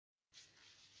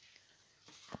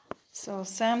So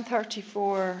Psalm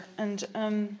 34, and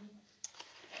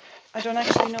I don't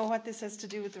actually know what this has to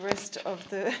do with the rest of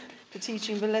the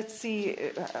teaching, but let's see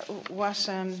what,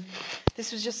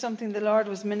 this was just something the Lord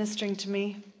was ministering to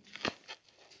me.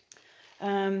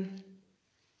 In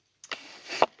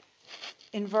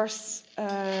verse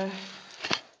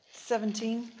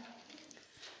 17,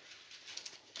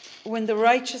 when the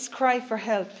righteous cry for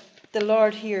help, the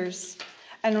Lord hears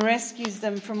and rescues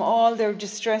them from all their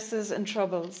distresses and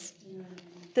troubles.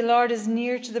 The Lord is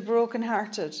near to the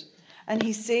brokenhearted, and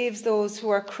he saves those who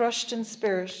are crushed in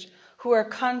spirit, who are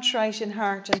contrite in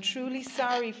heart and truly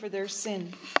sorry for their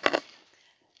sin.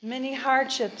 Many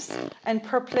hardships and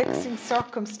perplexing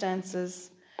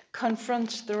circumstances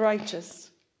confront the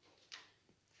righteous,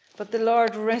 but the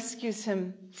Lord rescues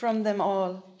him from them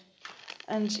all.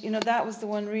 And, that was the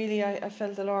one really I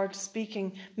felt the Lord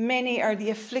speaking. Many are the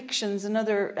afflictions.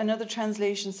 Another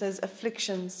translation says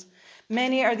afflictions.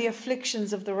 Many are the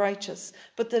afflictions of the righteous,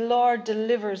 but the Lord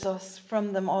delivers us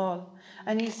from them all.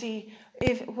 And you see,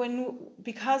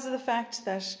 because of the fact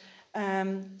that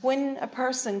when a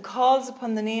person calls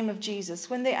upon the name of Jesus,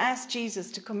 when they ask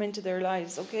Jesus to come into their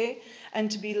lives, okay,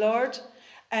 and to be Lord,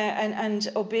 and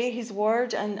obey his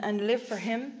word and live for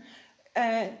him,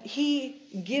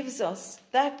 he gives us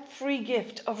that free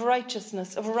gift of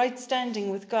righteousness, of right standing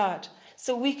with God,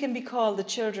 so we can be called the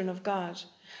children of God.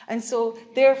 And so,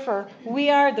 therefore, we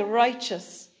are the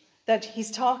righteous that he's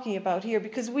talking about here,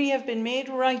 because we have been made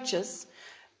righteous,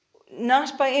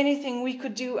 not by anything we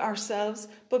could do ourselves,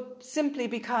 but simply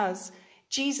because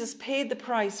Jesus paid the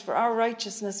price for our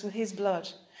righteousness with his blood.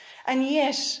 And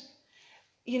yet,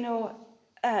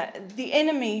 the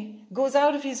enemy goes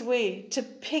out of his way to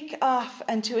pick off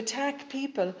and to attack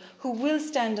people who will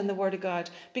stand on the word of God,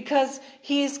 because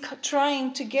he is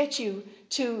trying to get you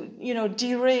to,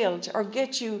 derailed, or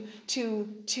get you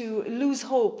to lose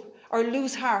hope or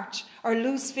lose heart or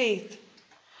lose faith.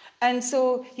 And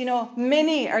so,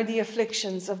 many are the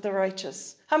afflictions of the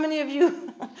righteous. How many of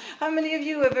you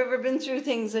have ever been through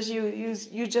things that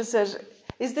you just said,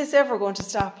 is this ever going to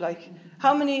stop? Like,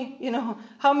 how many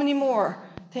more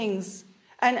things?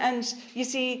 And you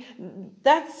see,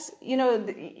 that's,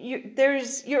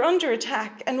 you're under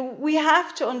attack, and we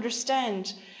have to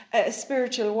understand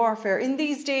spiritual warfare. In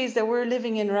these days that we're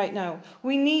living in right now,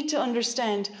 we need to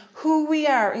understand who we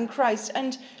are in Christ.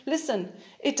 And listen,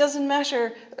 it doesn't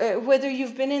matter whether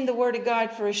you've been in the Word of God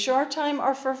for a short time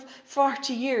or for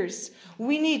 40 years.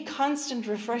 We need constant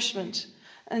refreshment.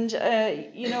 And,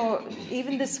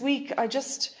 even this week, I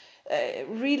just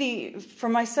really, for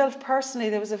myself personally,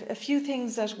 there was a few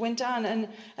things that went on,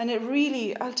 and it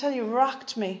really, I'll tell you,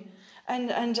 rocked me.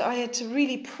 And I had to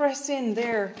really press in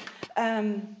there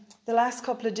the last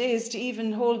couple of days to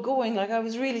even hold going. Like, I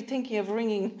was really thinking of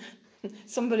ringing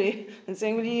somebody and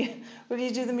saying, will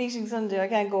you do the meeting Sunday? I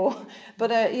can't go. But,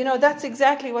 that's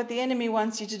exactly what the enemy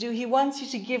wants you to do. He wants you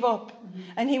to give up.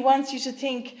 And he wants you to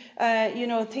think,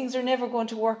 things are never going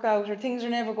to work out, or things are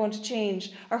never going to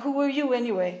change. Or who are you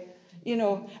anyway?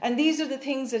 And these are the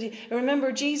things that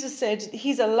remember, Jesus said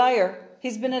he's a liar.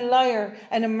 He's been a liar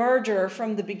and a murderer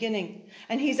from the beginning.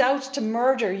 And he's out to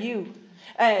murder you.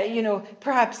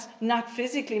 Perhaps not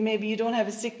physically, maybe you don't have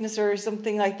a sickness or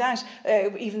something like that,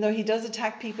 even though he does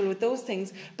attack people with those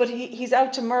things. But he's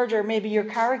out to murder maybe your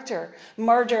character,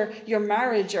 murder your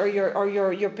marriage or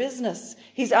your business.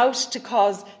 He's out to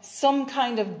cause some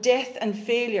kind of death and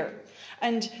failure.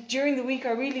 And during the week,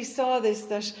 I really saw this,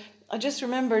 that I just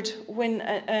remembered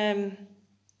when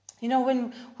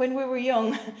we were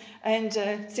young, and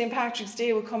St. Patrick's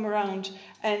Day would come around,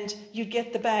 and you'd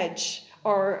get the badge.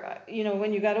 Or,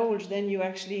 when you got older, then you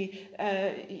actually,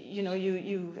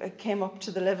 you came up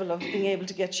to the level of being able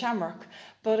to get shamrock.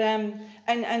 But, and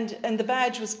the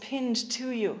badge was pinned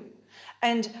to you.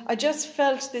 And I just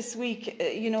felt this week,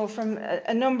 from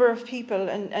a number of people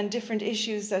and different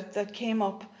issues that came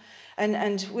up,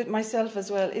 and with myself as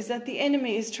well, is that the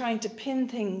enemy is trying to pin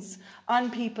things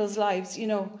on people's lives.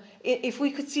 If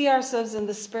we could see ourselves in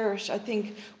the spirit, I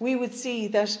think we would see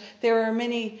that there are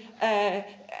many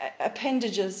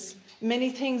appendages, many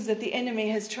things that the enemy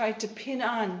has tried to pin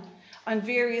on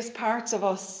various parts of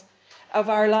us, of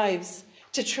our lives,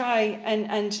 to try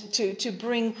and to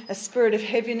bring a spirit of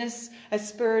heaviness, a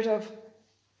spirit of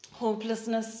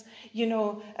hopelessness,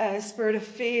 a spirit of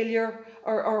failure,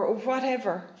 or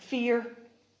whatever, fear,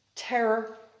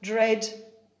 terror,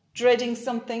 dreading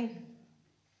something,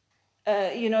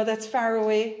 that's far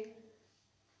away.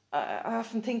 I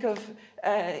often think of,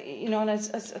 and I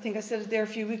think I said it there a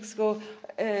few weeks ago,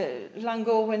 long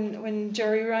ago when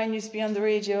Jerry Ryan used to be on the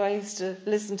radio. I used to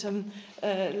listen to him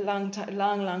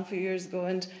long few years ago,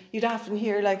 and you'd often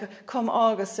hear, like, come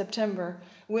August, September,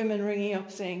 women ringing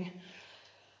up saying,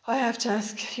 I have to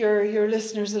ask your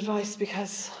listeners' advice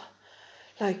because,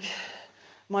 like,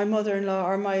 my mother-in-law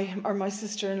or my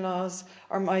sister-in-laws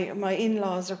or my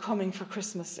in-laws are coming for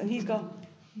Christmas. And he'd go,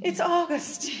 it's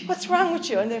August. What's wrong with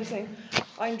you? And they're saying,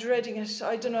 I'm dreading it.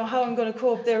 I don't know how I'm going to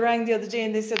cope. They rang the other day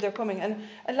and they said they're coming. And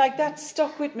like, that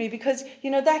stuck with me because,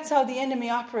 that's how the enemy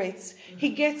operates. He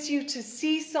gets you to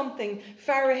see something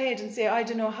far ahead and say, I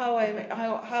don't know how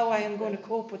I am going to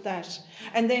cope with that.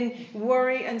 And then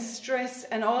worry and stress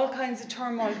and all kinds of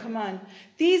turmoil come on.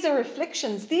 These are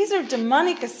afflictions. These are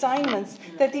demonic assignments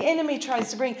that the enemy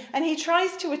tries to bring. And he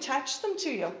tries to attach them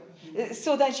to you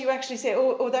so that you actually say,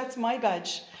 oh, that's my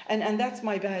badge. And that's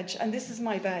my badge. And this is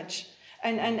my badge.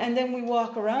 And then we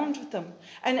walk around with them.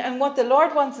 And what the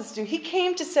Lord wants us to do, he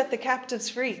came to set the captives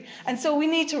free. And so we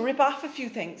need to rip off a few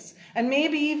things and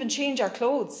maybe even change our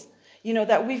clothes,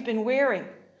 that we've been wearing.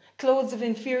 Clothes of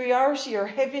inferiority or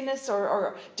heaviness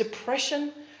or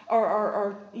depression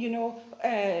or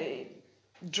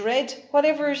dread,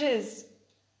 whatever it is.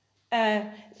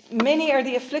 Many are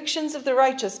the afflictions of the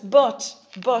righteous, but,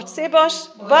 say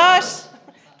but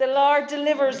the Lord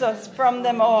delivers us from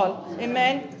them all.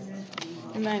 Amen.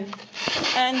 Amen.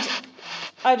 And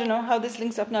I don't know how this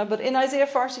links up now, but in Isaiah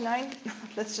 49,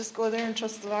 let's just go there and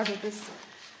trust the Lord with this.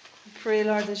 Pray,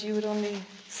 Lord, that you would only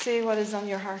say what is on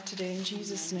your heart today in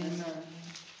Jesus' name.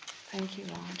 Thank you,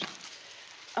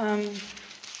 Lord.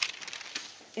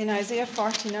 In Isaiah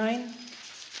 49,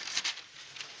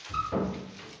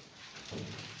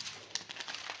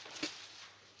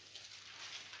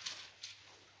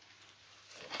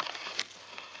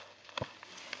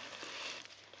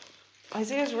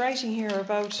 Isaiah's writing here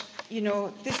about,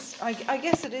 this, I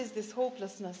guess it is this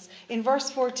hopelessness. In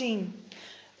verse 14,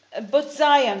 but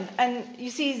Zion, and you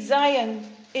see Zion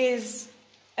is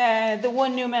the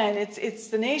one new man. It's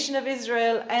the nation of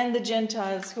Israel and the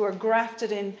Gentiles who are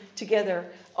grafted in together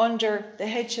under the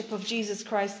headship of Jesus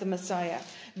Christ the Messiah.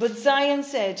 But Zion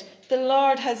said, the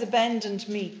Lord has abandoned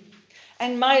me,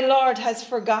 and my Lord has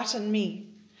forgotten me.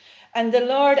 And the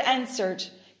Lord answered,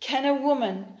 can a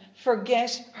woman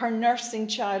forget her nursing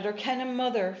child, or can a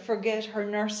mother forget her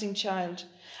nursing child,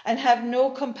 and have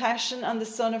no compassion on the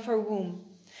son of her womb?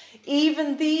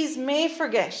 Even these may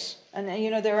forget. And,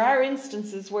 there are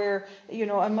instances where,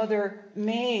 a mother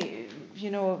may,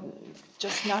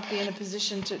 just not be in a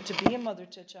position to be a mother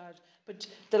to a child. But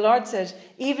the Lord said,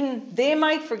 even they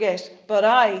might forget, but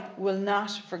I will not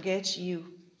forget you.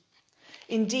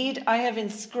 Indeed, I have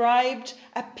inscribed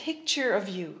a picture of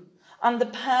you on the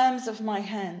palms of my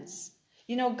hands.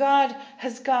 God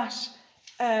has got,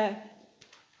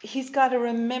 he's got a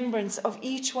remembrance of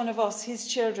each one of us, his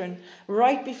children,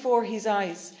 right before his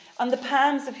eyes. On the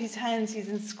palms of his hands, he's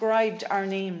inscribed our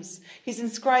names. He's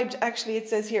inscribed, actually, it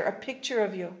says here, a picture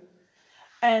of you.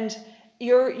 And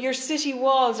your city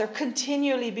walls are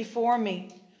continually before me.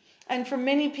 And for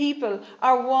many people,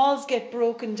 our walls get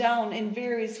broken down in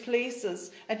various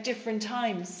places at different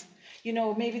times.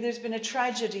 Maybe there's been a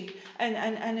tragedy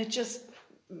and it just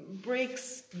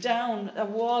breaks down a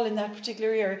wall in that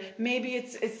particular area. Maybe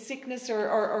it's sickness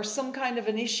or some kind of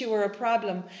an issue or a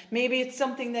problem. Maybe it's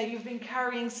something that you've been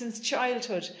carrying since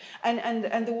childhood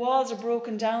and the walls are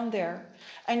broken down there.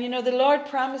 And the Lord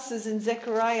promises in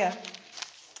Zechariah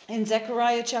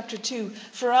chapter 2,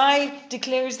 for I,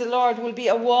 declares the Lord, will be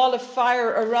a wall of fire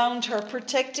around her,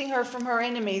 protecting her from her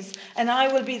enemies, and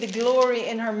I will be the glory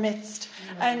in her midst.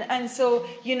 And so,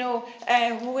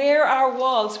 where our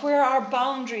walls, where our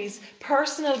boundaries,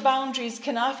 personal boundaries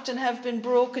can often have been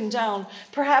broken down,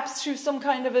 perhaps through some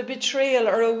kind of a betrayal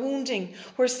or a wounding,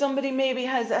 where somebody maybe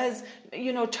has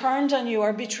turned on you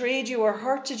or betrayed you or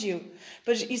hurted you.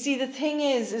 But you see, the thing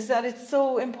is that it's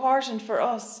so important for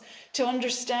us to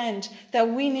understand that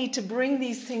we need to bring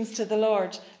these things to the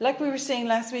Lord. Like we were saying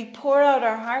last week, pour out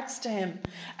our hearts to him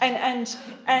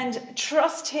and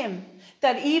trust him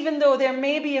that even though there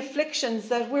may be afflictions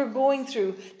that we're going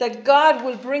through, that God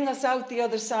will bring us out the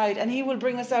other side and he will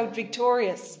bring us out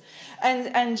victorious. And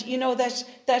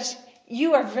that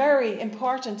you are very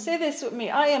important. Say this with me.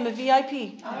 I am a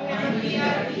VIP. I am a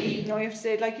VIP. No, you have to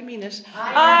say it like you mean it.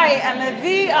 I am a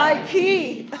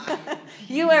VIP.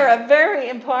 You are a very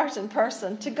important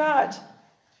person to God.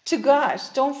 To God,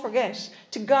 don't forget.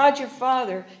 To God your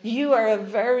Father, you are a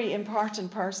very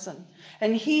important person.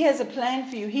 And he has a plan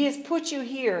for you. He has put you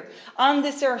here on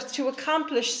this earth to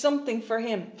accomplish something for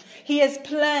him. He has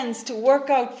plans to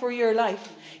work out for your life.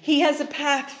 He has a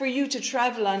path for you to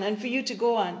travel on and for you to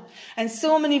go on. And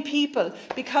so many people,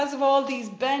 because of all these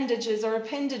bandages or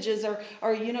appendages or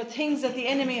things that the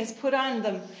enemy has put on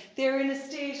them, they're in a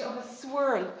state of a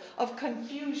swirl of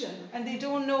confusion, and they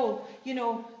don't know,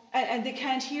 and they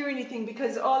can't hear anything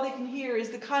because all they can hear is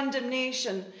the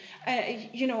condemnation.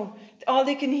 All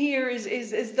they can hear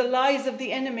is the lies of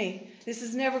the enemy. This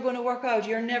is never going to work out.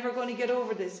 You're never going to get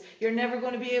over this. You're never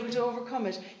going to be able to overcome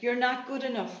it. You're not good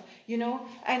enough,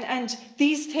 And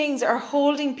these things are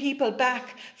holding people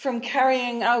back from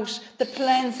carrying out the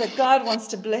plans that God wants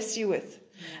to bless you with.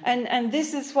 And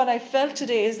this is what I felt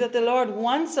today, is that the Lord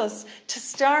wants us to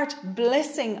start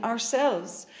blessing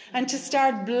ourselves and to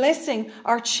start blessing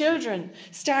our children,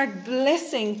 start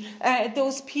blessing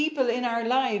those people in our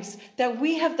lives that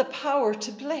we have the power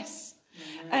to bless.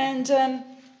 And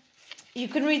you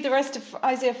can read the rest of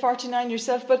Isaiah 49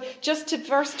 yourself, but just to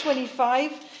verse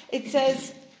 25, it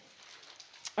says,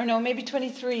 or no, maybe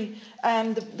 23,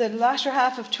 the latter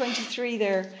half of 23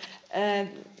 there,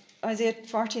 Isaiah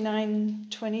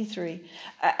 49:23.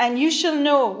 And you shall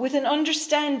know with an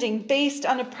understanding based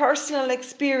on a personal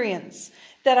experience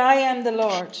that I am the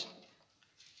Lord.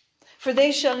 For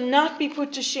they shall not be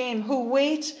put to shame who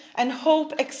wait and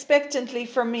hope expectantly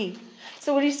for me.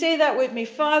 So will you say that with me?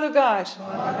 Father God,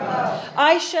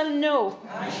 I shall know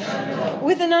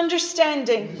with an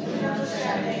understanding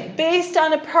based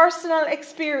on a personal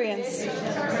experience,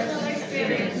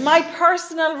 my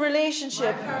personal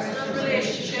relationship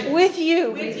with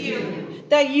you,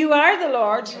 that you are the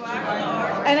Lord,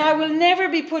 and I will never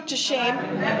be put to shame,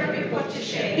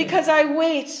 because I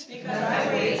wait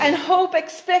and hope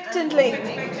expectantly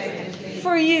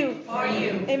for you.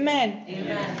 Amen.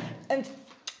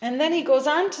 And then he goes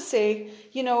on to say,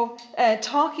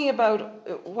 talking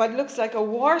about what looks like a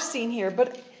war scene here,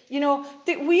 but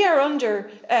that we are under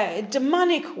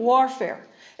demonic warfare.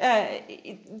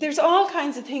 There's all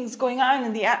kinds of things going on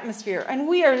in the atmosphere, and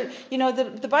we are,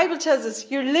 the Bible tells us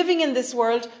you're living in this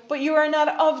world, but you are not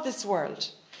of this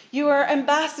world. You are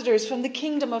ambassadors from the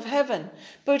kingdom of heaven,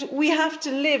 but we have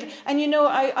to live. And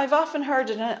I've often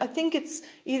heard it, and I think it's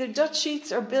either Dutch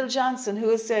Sheets or Bill Johnson who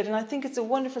has said, and I think it's a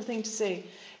wonderful thing to say,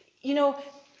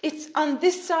 it's on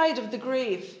this side of the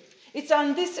grave. It's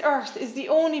on this earth is the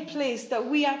only place that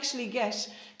we actually get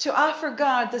to offer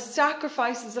God the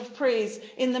sacrifices of praise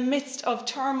in the midst of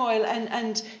turmoil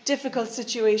and difficult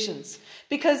situations.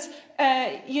 Because,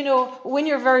 when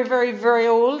you're very, very, very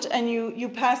old and you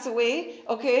pass away,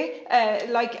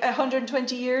 like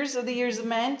 120 years are the years of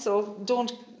man, so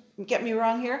don't get me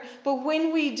wrong here. But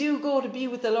when we do go to be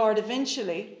with the Lord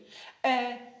eventually,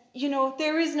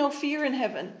 there is no fear in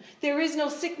heaven. There is no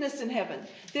sickness in heaven.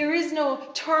 There is no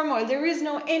turmoil. There is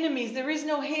no enemies. There is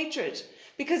no hatred.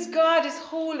 Because God is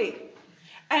holy.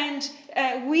 And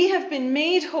we have been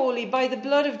made holy by the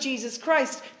blood of Jesus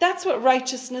Christ. That's what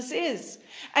righteousness is.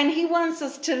 And he wants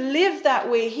us to live that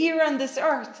way here on this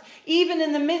earth, even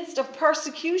in the midst of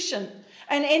persecution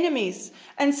and enemies.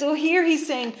 And so here he's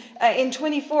saying in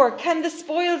 24, can the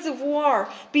spoils of war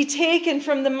be taken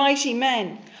from the mighty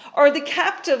man, or the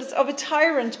captives of a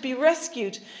tyrant be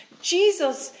rescued?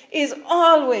 Jesus is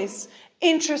always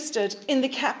interested in the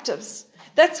captives.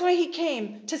 That's why he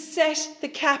came, to set the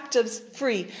captives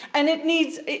free. And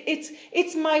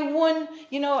it's my one,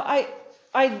 I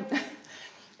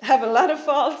have a lot of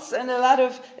faults and a lot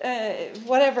of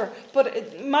whatever,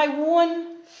 but my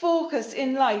one focus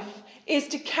in life is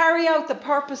to carry out the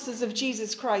purposes of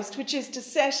Jesus Christ, which is to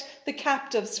set the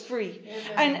captives free.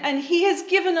 And he has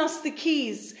given us the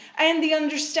keys and the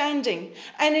understanding.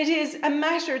 And it is a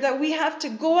matter that we have to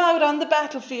go out on the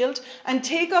battlefield and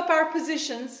take up our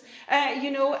positions,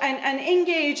 and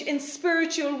engage in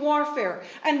spiritual warfare.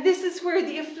 And this is where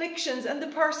the afflictions and the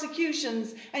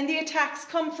persecutions and the attacks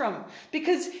come from.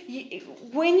 Because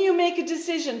when you make a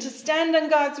decision to stand on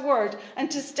God's word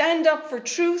and to stand up for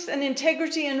truth and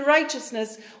integrity and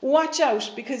righteousness, watch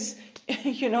out, because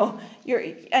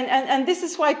and this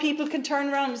is why people can turn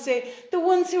around and say, the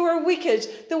ones who are wicked,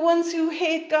 the ones who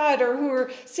hate God, or who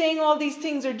are saying all these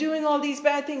things or doing all these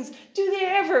bad things, do they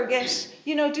ever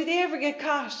get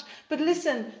caught? But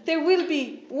listen, there will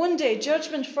be one day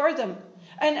judgment for them.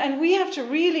 And we have to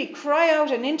really cry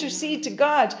out and intercede to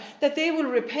God that they will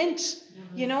repent.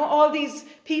 All these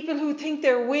people who think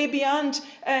they're way beyond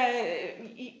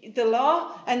the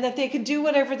law and that they can do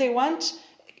whatever they want,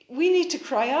 we need to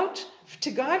cry out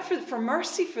to God for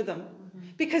mercy for them,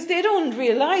 because they don't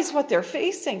realize what they're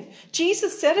facing.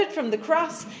 Jesus said it from the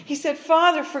cross. He said,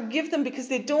 Father, forgive them because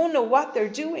they don't know what they're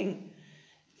doing.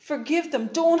 Forgive them.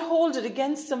 Don't hold it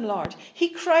against them, Lord. He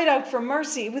cried out for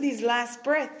mercy with his last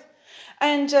breath.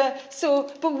 And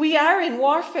but we are in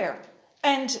warfare,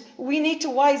 and we need to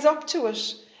wise up to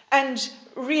it and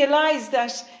realize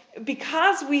that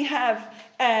because we have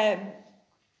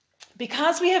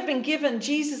been given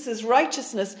Jesus'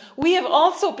 righteousness, we have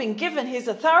also been given his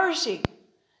authority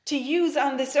to use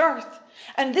on this earth.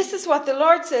 And this is what the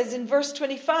Lord says in verse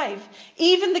 25.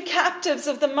 Even the captives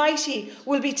of the mighty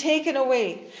will be taken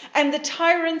away, and the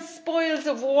tyrant's spoils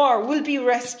of war will be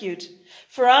rescued.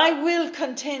 For I will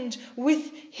contend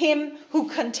with him who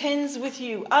contends with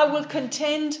you. I will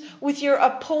contend with your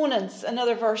opponents,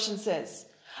 another version says.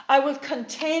 I will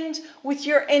contend with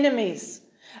your enemies.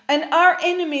 And our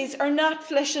enemies are not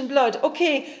flesh and blood.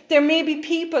 Okay, there may be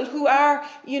people who are,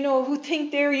 who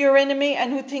think they're your enemy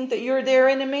and who think that you're their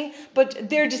enemy, but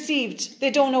they're deceived. They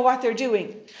don't know what they're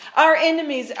doing. Our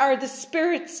enemies are the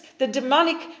spirits, the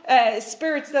demonic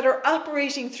spirits that are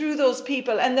operating through those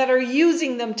people and that are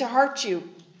using them to hurt you.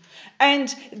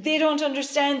 And they don't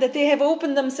understand that they have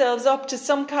opened themselves up to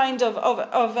some kind of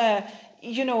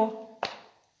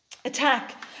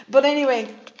attack. But anyway,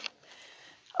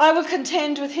 I will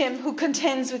contend with him who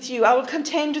contends with you. I will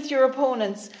contend with your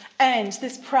opponents. And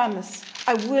this promise,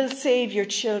 I will save your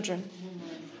children.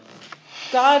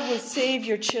 God will save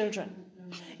your children.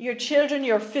 Your children,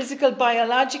 your physical,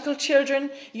 biological children,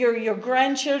 your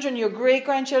grandchildren, your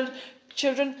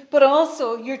great-grandchildren, but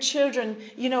also your children.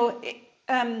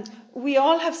 We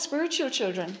all have spiritual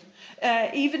children,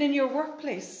 even in your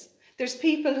workplace. There's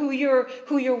people who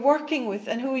you're working with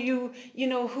and who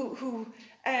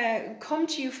come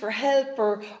to you for help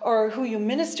or who you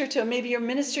minister to. Maybe you're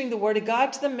ministering the word of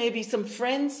God to them, maybe some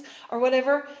friends or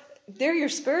whatever. They're your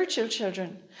spiritual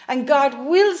children, and God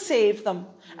will save them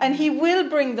and he will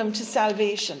bring them to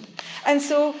salvation. And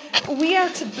so we are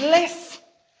to bless.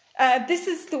 This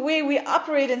is the way we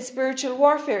operate in spiritual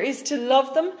warfare, is to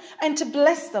love them and to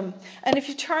bless them. And if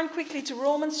you turn quickly to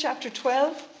Romans chapter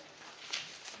 12,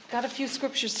 got a few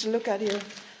scriptures to look at here.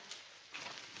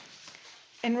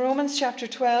 In Romans chapter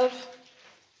 12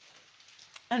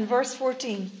 and verse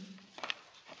 14.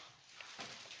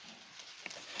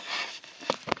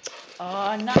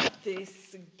 Oh, not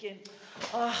this again.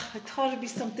 Oh, I thought it'd be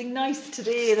something nice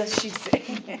today that she'd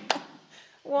say.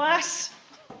 What?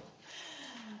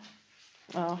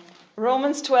 Oh,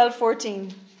 Romans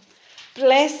 12:14.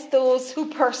 Bless those who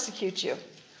persecute you.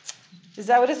 Is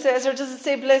that what it says? Or does it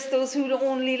say bless those who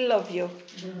only love you?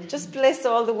 Just bless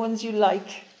all the ones you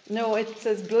like. No, it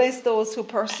says bless those who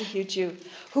persecute you,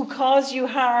 who cause you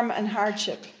harm and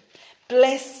hardship.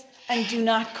 Bless and do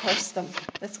not curse them.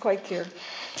 That's quite clear.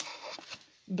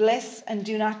 Bless and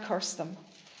do not curse them.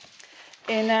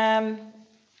 In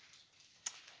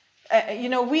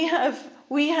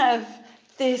we have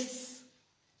this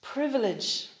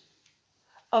privilege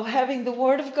of having the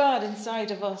word of God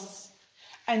inside of us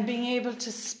and being able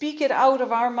to speak it out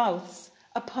of our mouths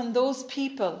upon those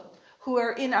people who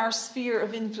are in our sphere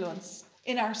of influence,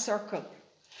 in our circle.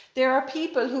 There are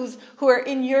people who are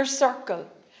in your circle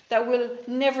that will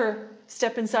never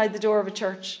step inside the door of a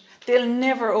church. They'll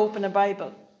never open a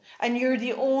Bible. And you're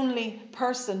the only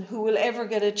person who will ever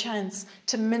get a chance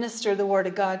to minister the word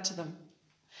of God to them.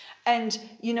 And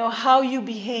how you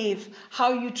behave,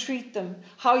 how you treat them,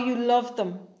 how you love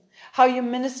them, how you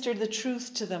minister the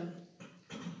truth to them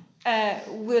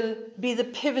will be the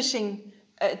pivoting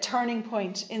turning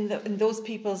point in those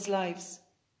people's lives.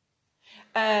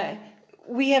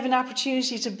 We have an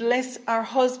opportunity to bless our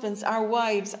husbands, our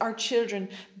wives, our children,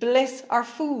 bless our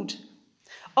food.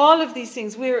 All of these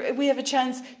things, we have a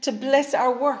chance to bless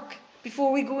our work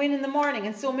before we go in the morning.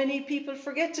 And so many people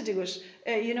forget to do it,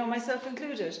 myself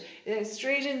included.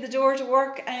 Straight in the door to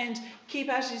work and keep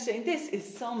actually saying, this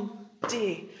is some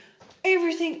day.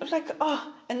 Everything,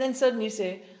 and then suddenly you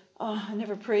say, I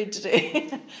never prayed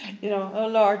today. Oh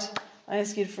Lord, I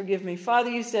ask you to forgive me. Father,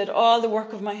 you said all the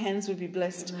work of my hands would be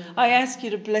blessed. I ask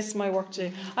you to bless my work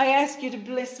today. I ask you to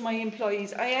bless my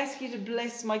employees. I ask you to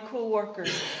bless my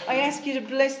co-workers. I ask you to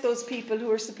bless those people who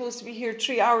were supposed to be here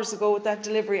 3 hours ago with that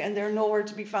delivery and they're nowhere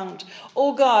to be found.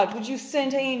 Oh God, would you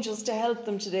send angels to help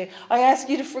them today? I ask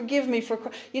you to forgive me for,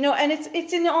 and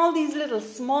it's in all these little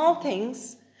small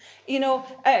things.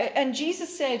 And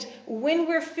Jesus said, when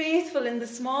we're faithful in the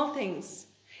small things,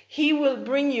 he will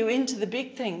bring you into the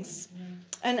big things.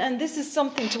 And this is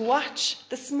something to watch,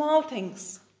 the small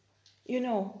things.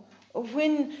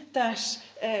 When that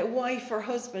wife or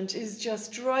husband is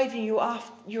just driving you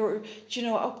off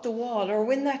up the wall, or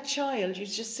when that child, you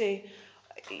just say,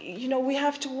 we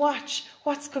have to watch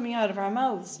what's coming out of our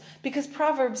mouths. Because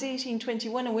Proverbs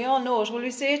 18:21, and we all know it. Will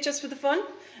we say it just for the fun?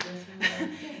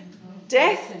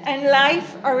 Death and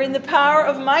life are in the power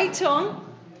of my tongue,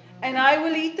 and I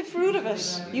will eat the fruit of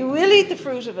it. You will eat the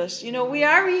fruit of it. You know, we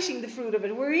are eating the fruit of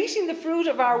it. We're eating the fruit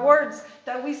of our words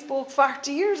that we spoke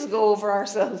 40 years ago over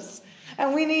ourselves.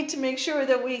 And we need to make sure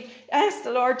that we ask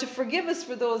the Lord to forgive us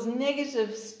for those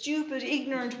negative, stupid,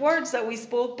 ignorant words that we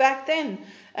spoke back then.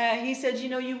 He said, you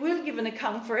know, you will give an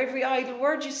account for every idle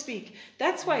word you speak.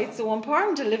 That's why it's so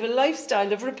important to live a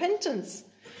lifestyle of repentance.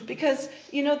 Because,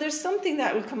 you know, there's something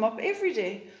that will come up every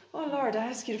day. Oh, Lord, I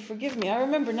ask you to forgive me. I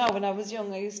remember now when I was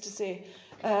young, I used to say,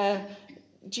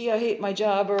 gee, I hate my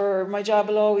job, or my job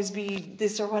will always be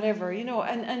this or whatever, you know.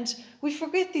 And we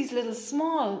forget these little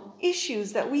small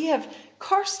issues that we have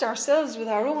cursed ourselves with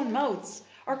our own mouths,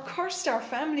 or cursed our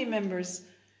family members,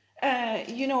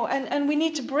 you know, and we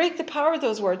need to break the power of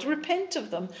those words, repent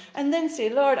of them, and then say,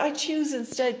 Lord, I choose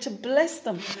instead to bless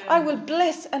them. I will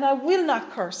bless and I will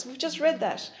not curse. We've just read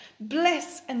that.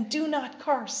 Bless and do not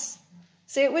curse.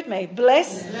 Say it with me.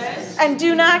 Bless and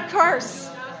do not curse.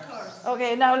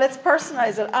 Okay, now let's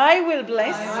personalize it. I will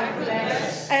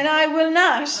bless, and I will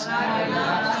not,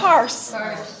 curse.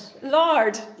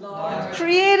 Lord,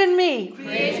 create in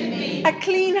me, a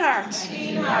clean heart.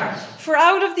 For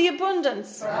out of the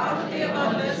abundance,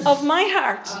 of my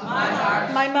heart,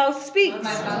 my mouth speaks.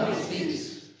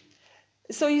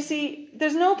 So you see,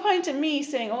 there's no point in me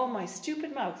saying, oh, my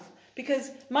stupid mouth, because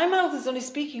my mouth is only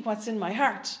speaking what's in my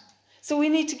heart. So we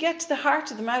need to get to the heart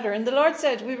of the matter. And the Lord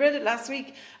said, we read it last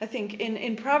week, I think,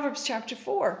 in Proverbs chapter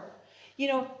 4. You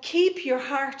know, keep your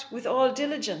heart with all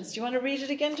diligence. Do you want to read it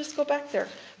again? Just go back there.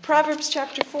 Proverbs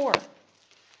chapter 4.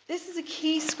 This is a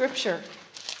key scripture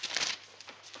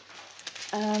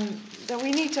that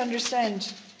we need to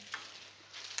understand.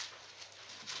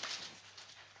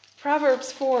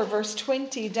 Proverbs 4, verse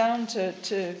 20, down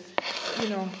to you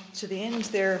know, to the end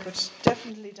there, but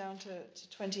definitely down to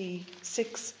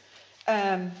 26.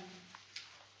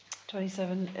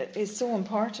 27 is so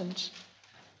important.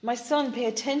 My son, pay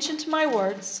attention to my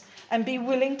words and be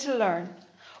willing to learn.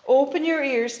 Open your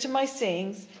ears to my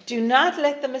sayings. Do not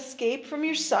let them escape from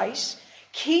your sight.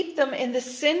 Keep them in the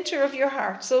center of your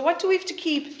heart. So what do we have to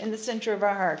keep in the center of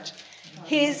our heart?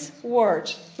 His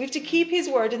word. We have to keep his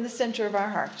word in the center of our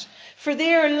heart. For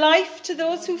they are life to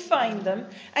those who find them,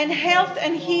 and health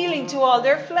and healing to all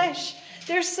their flesh.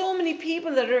 There's so many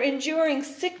people that are enduring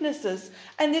sicknesses,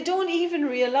 and they don't even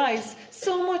realize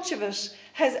so much of it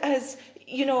has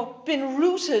you know, been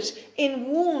rooted in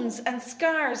wounds and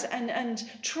scars and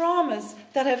traumas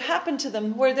that have happened to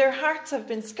them, where their hearts have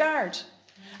been scarred.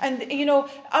 And, you know,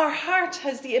 our heart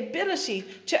has the ability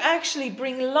to actually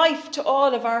bring life to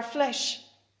all of our flesh.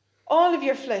 All of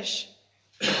your flesh.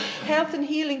 Health and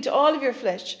healing to all of your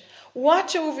flesh.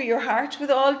 Watch over your heart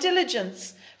with all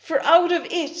diligence, for out of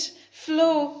it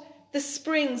flow the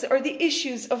springs or the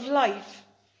issues of life.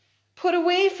 Put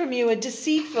away from you a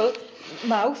deceitful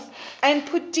mouth, and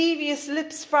put devious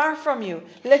lips far from you.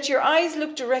 Let your eyes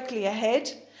look directly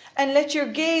ahead, and let your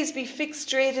gaze be fixed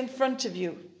straight in front of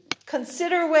you.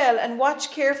 Consider well and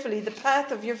watch carefully the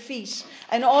path of your feet,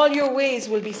 and all your ways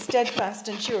will be steadfast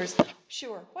and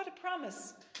sure. What a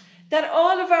promise! That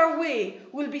all of our way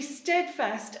will be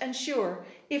steadfast and sure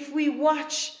if we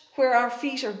watch where our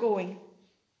feet are going.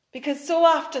 Because so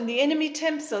often the enemy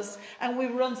tempts us and we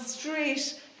run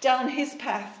straight down his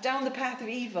path, down the path of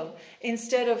evil,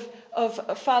 instead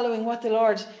of following what the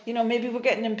Lord, you know, maybe we're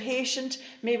getting impatient.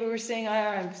 Maybe we're saying,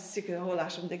 I'm sick of the whole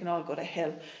lot of them, they can all go to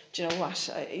hell. Do you know what?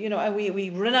 And we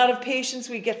run out of patience,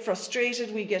 we get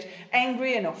frustrated, we get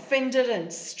angry and offended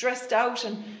and stressed out,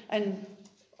 and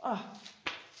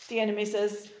the enemy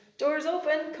says, doors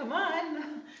open, come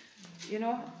on. You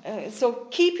know, so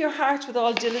keep your heart with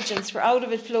all diligence, for out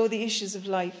of it flow the issues of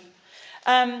life.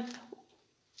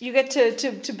 You get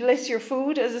to bless your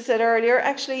food, as I said earlier.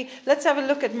 Actually, let's have a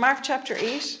look at Mark chapter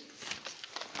 8.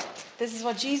 This is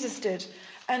what Jesus did.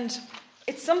 And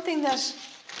it's something that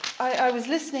I was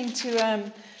listening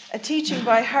to a teaching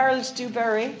by Harold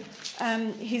Dewberry.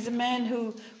 He's a man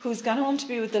who's gone home to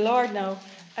be with the Lord now.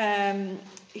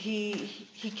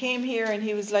 He came here and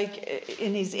he was like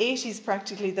in his 80s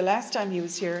practically the last time he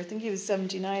was here. I think he was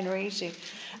 79 or 80.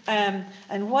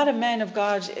 And what a man of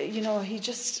God. You know, he's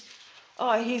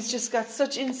just got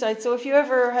such insight. So if you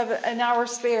ever have an hour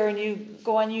spare and you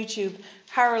go on YouTube,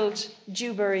 Harold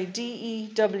Dewberry,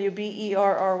 Dewberry.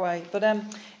 But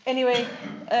anyway,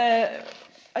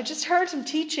 I just heard him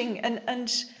teaching,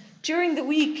 and during the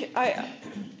week,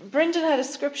 Brendan had a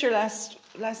scripture last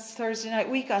Thursday night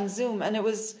week on Zoom, and it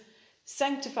was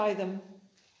sanctify them.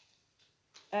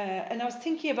 And I was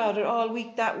thinking about it all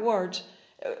week, that word.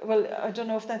 well, I don't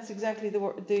know if that's exactly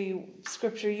the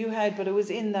scripture you had, but it was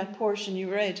in that portion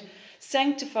you read.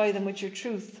 Sanctify them with your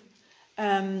truth.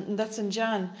 That's in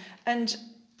John. And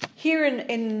here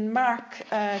in Mark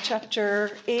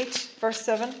chapter 8, verse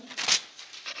 7.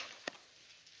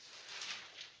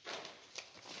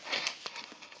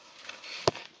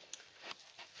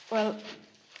 Well,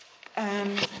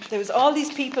 there was all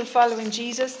these people following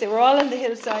Jesus. They were all on the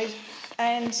hillside.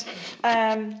 And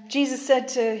Jesus said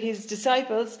to his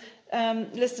disciples,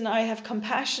 listen, I have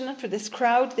compassion for this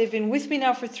crowd. They've been with me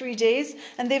now for 3 days,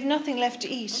 and they've nothing left to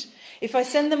eat. If I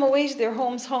send them away to their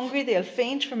homes hungry, they'll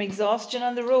faint from exhaustion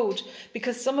on the road,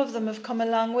 because some of them have come a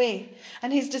long way.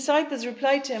 And his disciples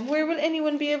replied to him, where will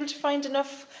anyone be able to find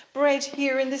enough bread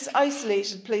here in this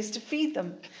isolated place to feed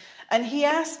them? And he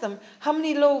asked them, how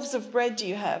many loaves of bread do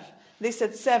you have? They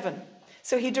said 7.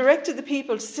 So he directed the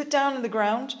people to sit down on the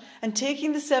ground, and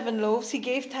taking the 7 loaves, he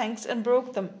gave thanks and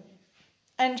broke them,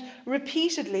 and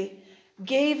repeatedly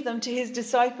gave them to his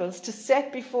disciples to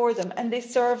set before them, and they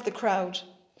served the crowd.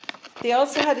 They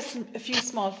also had a few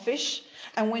small fish,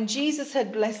 and when Jesus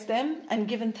had blessed them and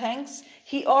given thanks,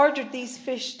 he ordered these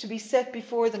fish to be set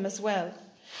before them as well.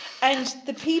 And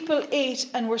the people ate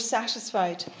and were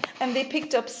satisfied, and they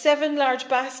picked up 7 large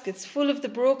baskets full of the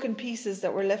broken pieces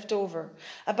that were left over.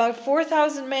 About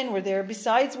 4,000 men were there,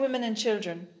 besides women and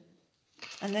children.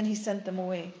 And then he sent them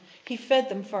away. He fed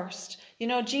them first. You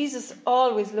know, Jesus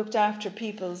always looked after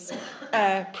people's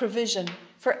provision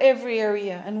for every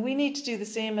area, and we need to do the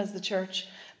same as the church.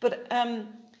 But you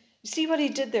see what he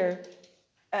did there?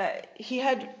 He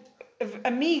had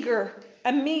a meager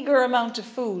amount of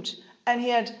food, and he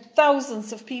had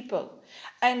thousands of people.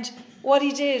 And what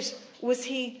he did was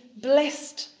he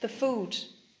blessed the food,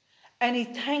 and he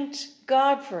thanked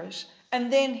God for it,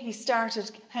 and then he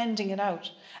started handing it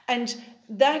out. And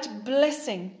that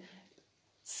blessing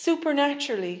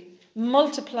supernaturally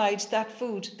multiplied that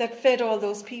food that fed all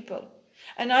those people.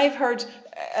 And I've heard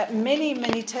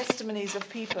many testimonies of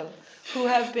people who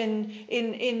have been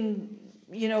in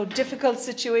difficult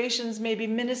situations, maybe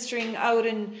ministering out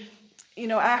in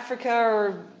Africa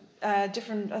or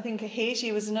different. I think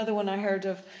Haiti was another one I heard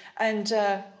of, and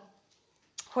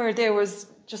where there was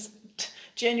just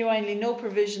genuinely no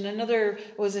provision. Another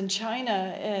was in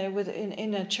China,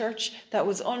 in a church that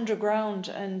was underground,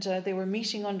 and they were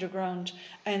meeting underground,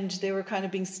 and they were kind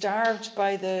of being starved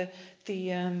by the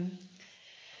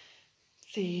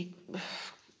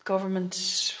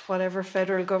government, whatever,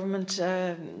 federal government,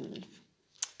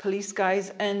 police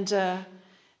guys, and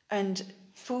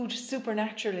food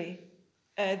supernaturally.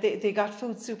 They got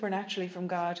food supernaturally from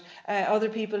God. Other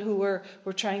people who were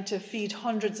trying to feed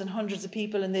hundreds and hundreds of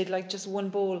people, and they'd like just one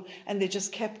bowl, and they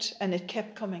just kept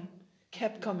coming.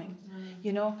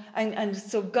 And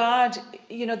so God,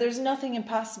 there's nothing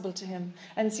impossible to him.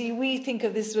 And see, we think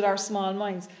of this with our small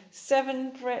minds.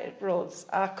 7 bread rolls,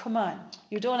 come on.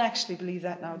 You don't actually believe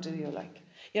that now, do you?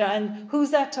 And who's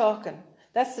that talking?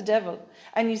 That's the devil.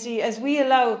 And you see, as we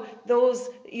allow those,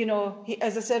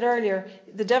 as I said earlier,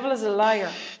 the devil is a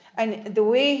liar. And the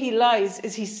way he lies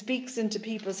is he speaks into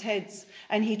people's heads,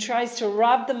 and he tries to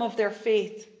rob them of their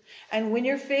faith. And when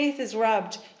your faith is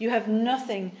robbed, you have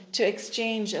nothing to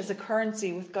exchange as a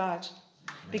currency with God,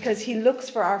 because he looks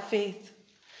for our faith.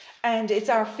 And it's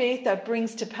our faith that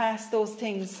brings to pass those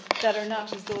things that are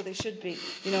not as though they should be.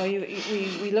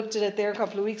 We looked at it there a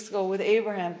couple of weeks ago with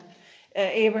Abraham.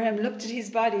 Abraham looked at his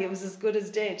body, it was as good as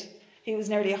dead. He was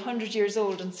nearly 100 years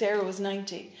old, and Sarah was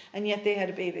 90, and yet they had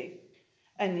a baby.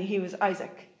 And he was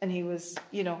Isaac, and he was,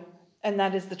 and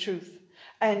that is the truth.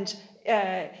 And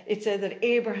it said that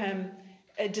Abraham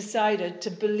decided to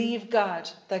believe God,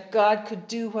 that God could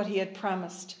do what he had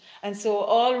promised. And so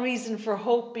all reason for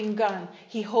hope being gone,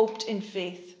 he hoped in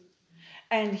faith.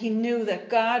 And he knew that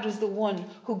God was the one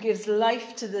who gives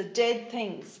life to the dead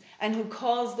things, and who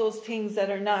calls those things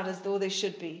that are not as though they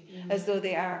should be, as though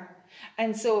they are.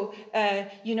 And so,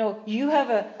 you have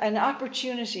an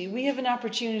opportunity, we have an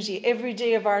opportunity every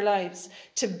day of our lives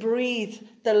to breathe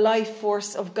the life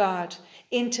force of God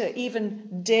into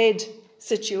even dead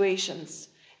situations,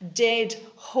 dead,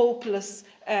 hopeless,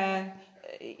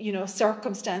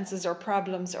 circumstances or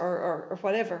problems or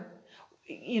whatever.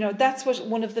 That's what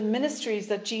one of the ministries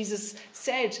that Jesus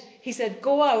said. He said,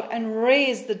 go out and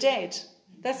raise the dead.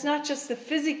 That's not just the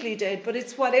physically dead, but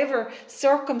it's whatever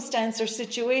circumstance or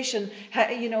situation,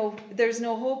 there's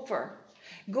no hope for.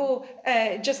 Go,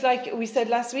 just like we said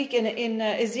last week in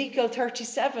Ezekiel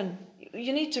 37,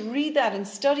 you need to read that and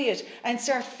study it and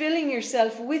start filling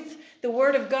yourself with the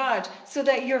Word of God so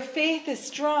that your faith is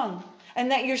strong and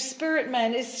that your spirit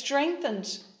man is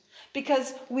strengthened.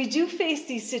 Because we do face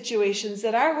these situations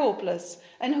that are hopeless.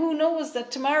 And who knows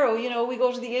that tomorrow, we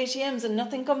go to the ATMs and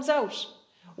nothing comes out.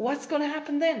 What's going to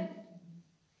happen then?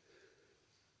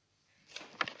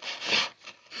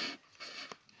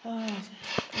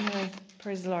 Anyway,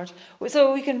 praise the Lord.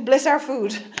 So we can bless our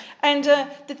food. And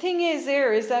the thing is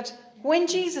that when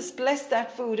Jesus blessed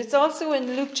that food, it's also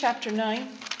in Luke chapter 9.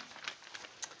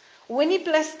 When he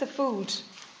blessed the food,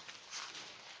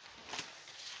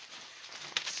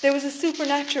 there was a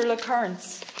supernatural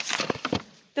occurrence.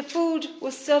 The food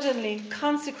was suddenly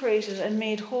consecrated and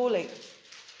made holy.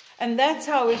 And that's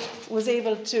how it was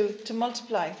able to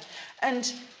multiply.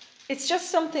 And it's just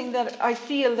something that I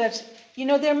feel that,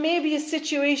 there may be a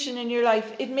situation in your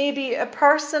life. It may be a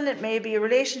person, it may be a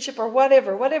relationship or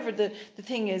whatever the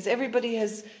thing is. Everybody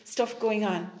has stuff going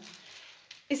on.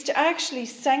 Is to actually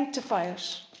sanctify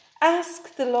it.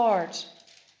 Ask the Lord,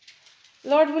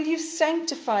 will you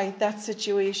sanctify that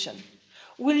situation?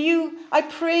 I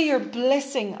pray your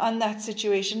blessing on that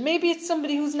situation. Maybe it's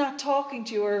somebody who's not talking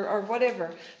to you or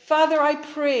whatever. Father, I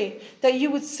pray that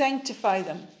you would sanctify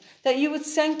them, that you would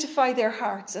sanctify their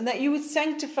hearts, and that you would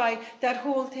sanctify that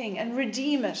whole thing and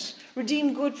redeem it,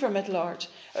 redeem good from it, Lord.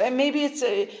 Maybe it's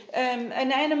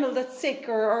an animal that's sick,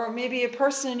 or maybe a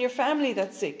person in your family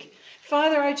that's sick.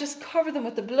 Father, I just cover them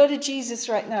with the blood of Jesus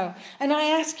right now. And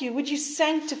I ask you, would you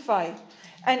sanctify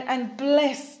and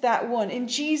bless that one in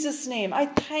Jesus' name? I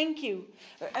thank you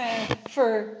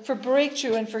for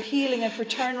breakthrough and for healing and for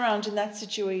turnaround in that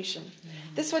situation.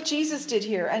 This is what Jesus did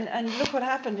here. And look what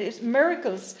happened.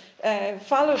 Miracles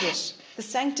followed it. The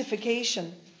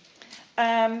sanctification.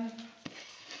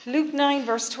 Luke 9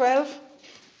 verse 12.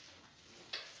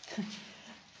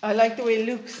 I like the way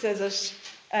Luke says it.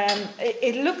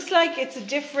 It looks like it's a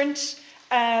different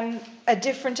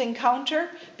encounter,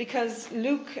 because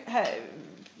Luke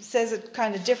says it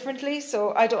kind of differently.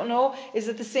 So I don't know, is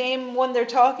it the same one they're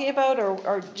talking about,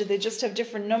 or do they just have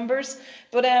different numbers?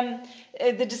 But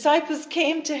the disciples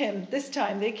came to him this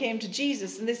time. They came to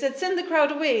Jesus and they said, send the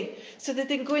crowd away so that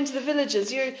they can go into the villages.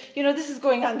 This is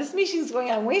going on. This meeting is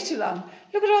going on way too long.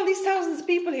 Look at all these thousands of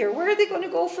people here. Where are they going to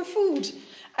go for food?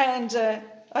 And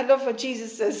I love what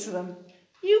Jesus says to them.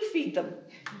 You feed them.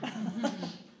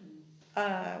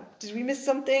 Did we miss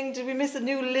something? Did we miss a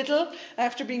new little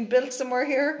after being built somewhere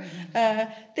here?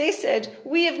 They said,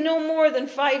 we have no more than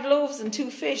 5 loaves and 2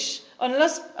 fish,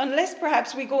 unless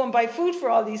perhaps we go and buy food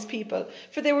for all these people.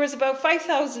 For there was about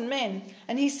 5,000 men.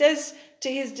 And he says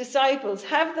to his disciples,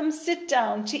 have them sit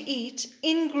down to eat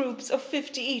in groups of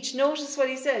 50 each. Notice what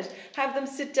he said. Have them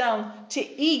sit down to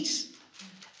eat.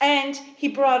 And he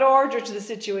brought order to the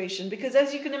situation, because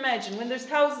as you can imagine, when there's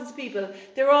thousands of people,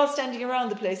 they're all standing around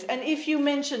the place. And if you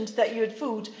mentioned that you had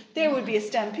food, there would be a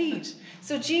stampede.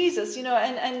 So Jesus,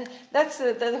 and that's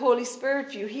the Holy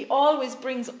Spirit view. He always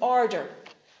brings order.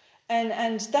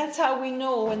 And that's how we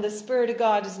know when the Spirit of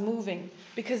God is moving,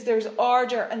 because there's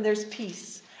order and there's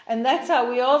peace. And that's how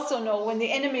we also know when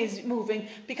the enemy is moving,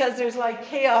 because there's like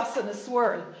chaos and a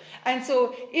swirl. And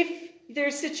so if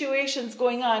there's situations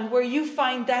going on where you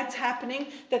find that's happening,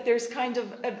 that there's kind of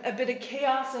a bit of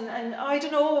chaos and I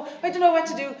don't know what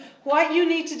to do. What you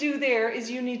need to do there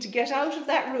is you need to get out of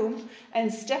that room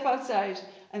and step outside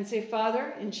and say,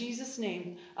 Father, in Jesus'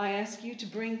 name, I ask you to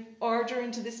bring order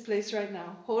into this place right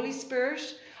now. Holy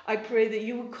Spirit, I pray that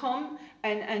you would come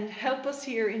and help us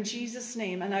here in Jesus'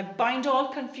 name. And I bind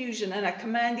all confusion and I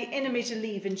command the enemy to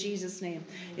leave in Jesus' name.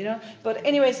 But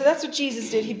anyway, so that's what Jesus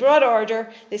did. He brought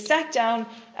order. They sat down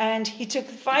and he took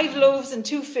 5 loaves and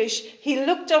 2 fish. He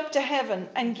looked up to heaven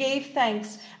and gave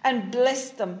thanks and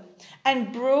blessed them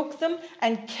and broke them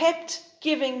and kept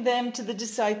giving them to the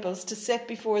disciples to set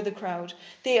before the crowd.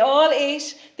 They all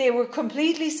ate. They were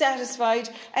completely satisfied,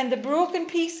 and the broken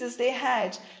pieces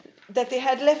that they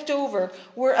had left over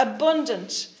were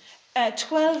abundant,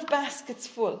 12 baskets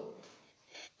full.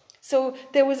 So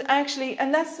there was actually,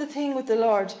 and that's the thing with the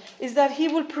Lord, is that he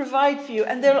will provide for you,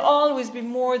 and there'll always be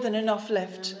more than enough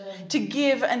left to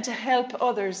give and to help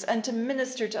others and to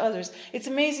minister to others. It's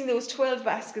amazing, there was 12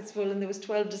 baskets full and there was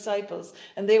 12 disciples,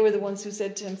 and they were the ones who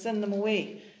said to him, send them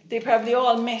away. They probably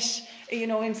all met,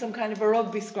 in some kind of a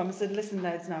rugby scrum and said, listen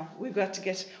lads, now, we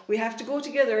have to go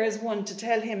together as one to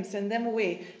tell him, send them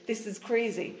away. This is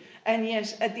crazy. And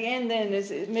yet, at the end then,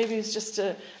 maybe it's just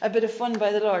a bit of fun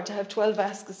by the Lord to have 12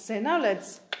 baskets to say, now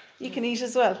lads, you can eat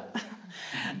as well.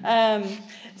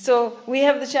 So we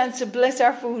have the chance to bless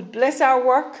our food, bless our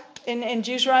work. In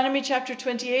Deuteronomy chapter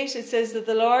 28, it says that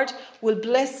the Lord will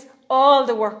bless all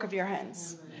the work of your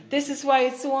hands. This is why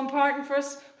it's so important for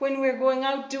us when we're going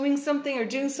out doing something or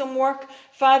doing some work.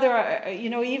 Father,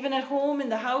 even at home, in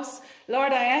the house,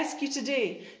 Lord, I ask you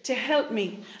today to help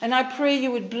me. And I pray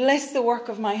you would bless the work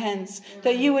of my hands,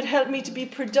 that you would help me to be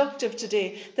productive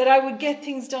today, that I would get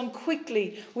things done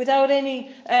quickly without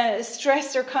any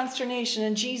stress or consternation,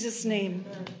 in Jesus' name.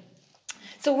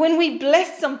 So when we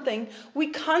bless something, we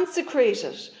consecrate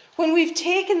it. When we've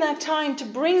taken that time to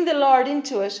bring the Lord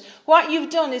into it, what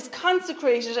you've done is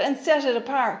consecrate it and set it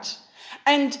apart.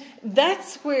 And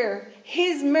that's where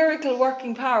his miracle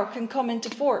working power can come into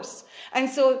force. And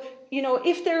so,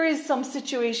 if there is some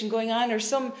situation going on, or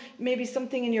maybe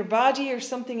something in your body or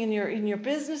something in your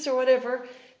business or whatever,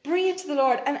 bring it to the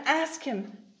Lord and ask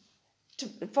him,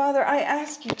 Father, I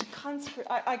ask you to consecrate.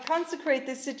 I consecrate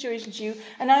this situation to you,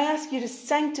 and I ask you to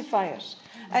sanctify it.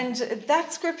 And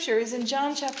that scripture is in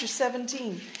John chapter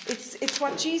 17. It's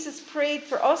what Jesus prayed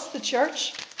for us, the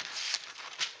church.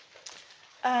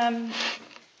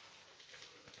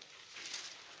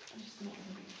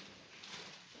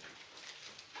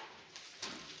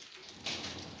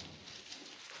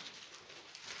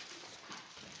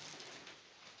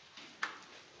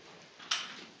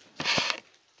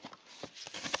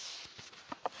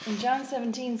 In John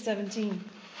 17:17,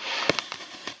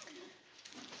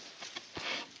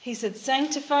 he said,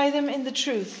 sanctify them in the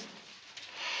truth.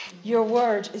 Your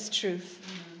word is truth.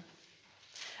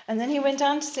 And then he went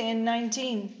on to say in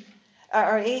 18,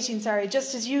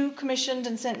 just as you commissioned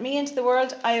and sent me into the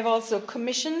world, I have also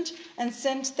commissioned and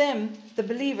sent them, the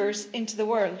believers, into the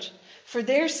world. For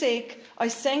their sake, I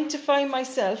sanctify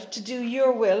myself to do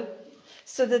your will,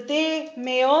 so that they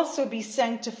may also be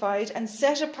sanctified and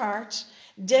set apart,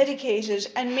 dedicated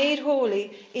and made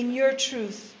holy in your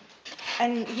truth.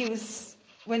 And he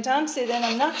went on to say then,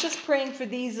 I'm not just praying for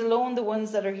these alone, the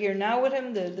ones that are here now with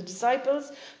him, the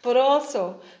disciples, but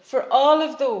also for all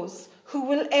of those who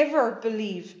will ever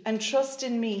believe and trust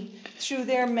in me through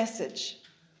their message.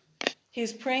 He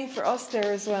was praying for us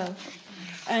there as well.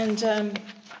 And I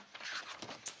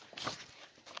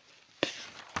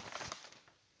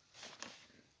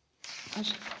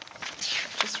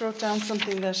just wrote down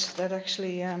something that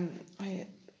actually,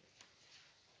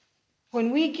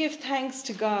 when we give thanks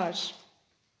to God,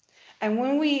 and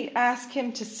when we ask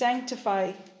him to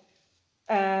sanctify,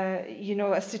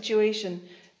 a situation,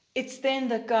 it's then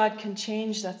that God can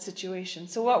change that situation.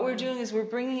 So what we're doing is we're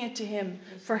bringing it to him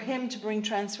for him to bring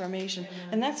transformation.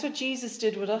 And that's what Jesus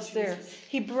did with us there.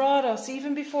 He brought us,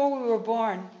 even before we were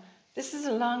born. This is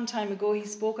a long time ago. He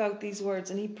spoke out these words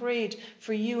and he prayed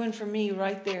for you and for me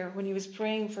right there when he was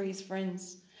praying for his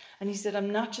friends. And he said,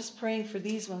 I'm not just praying for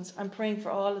these ones, I'm praying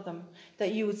for all of them,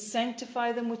 that you would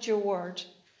sanctify them with your word.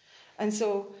 And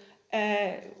so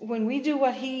when we do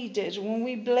what he did, when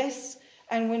we bless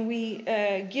and when we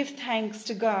give thanks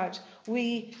to God,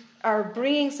 we are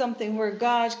bringing something where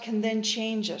God can then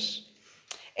change it.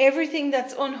 Everything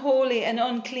that's unholy and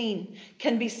unclean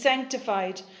can be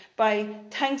sanctified by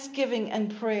thanksgiving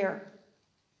and prayer.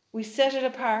 We set it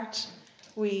apart,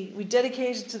 we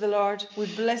dedicate it to the Lord, we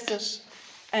bless it,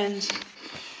 and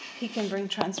he can bring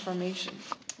transformation.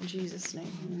 In Jesus'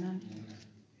 name, amen.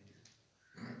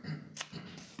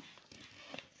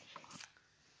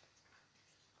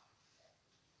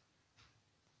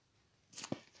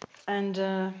 And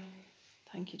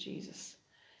thank you, Jesus.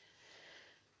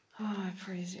 Oh, I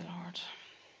praise you, Lord.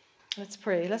 Let's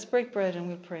pray. Let's break bread and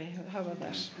we'll pray. How about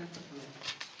that?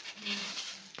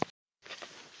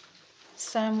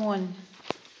 Psalm 1.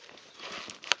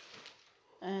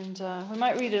 And we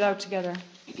might read it out together.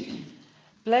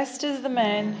 Blessed is the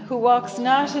man who walks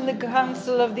not in the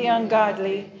counsel of the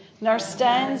ungodly, nor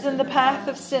stands in the path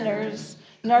of sinners,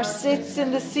 nor sits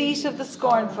in the seat of the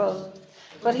scornful.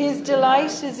 But his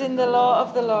delight is in the law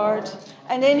of the Lord,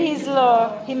 and in his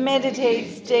law he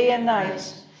meditates day and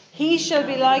night. He shall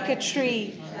be like a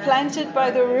tree planted by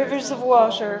the rivers of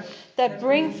water, that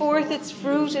bring forth its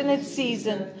fruit in its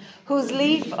season, whose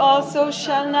leaf also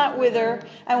shall not wither,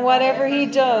 and whatever he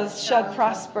does shall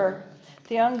prosper.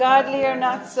 The ungodly are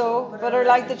not so, but are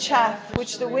like the chaff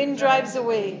which the wind drives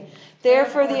away.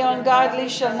 Therefore the ungodly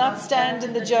shall not stand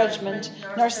in the judgment,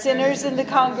 nor sinners in the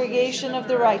congregation of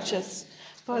the righteous.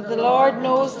 For the Lord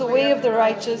knows the way of the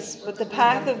righteous, but the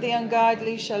path of the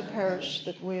ungodly shall perish.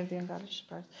 The way of the ungodly shall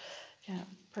perish. Yeah,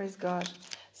 praise God.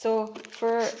 So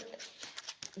for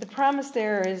the promise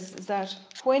there is that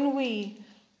when we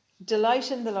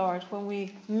delight in the Lord, when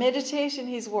we meditate in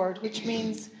his word, which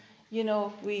means,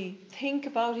 we think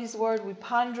about his word, we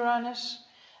ponder on it.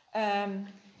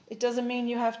 It doesn't mean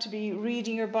you have to be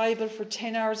reading your Bible for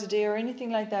 10 hours a day or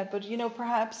anything like that, but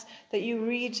perhaps that you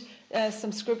read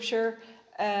some scripture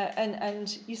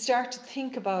and you start to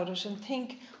think about it and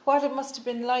think what it must have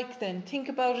been like then. Think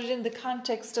about it in the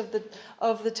context of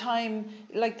the time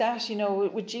like that,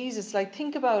 with Jesus. Like,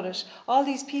 think about it. All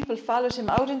these people followed him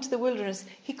out into the wilderness.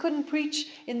 He couldn't preach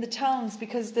in the towns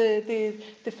because the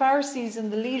Pharisees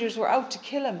and the leaders were out to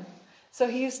kill him. So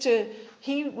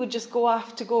he would just go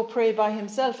off to go pray by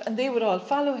himself, and they would all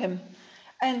follow him.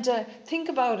 And think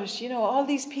about it, all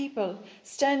these people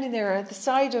standing there at the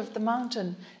side of the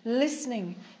mountain,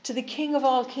 listening to the King of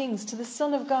all kings, to the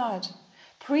Son of God,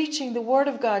 preaching the word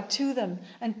of God to them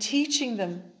and teaching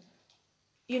them,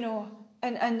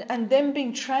 and them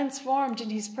being transformed in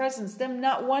his presence, them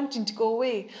not wanting to go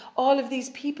away, all of these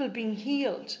people being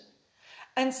healed.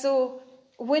 And so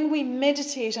when we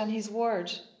meditate on his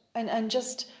word and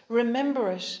just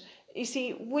remember it, you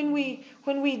see, when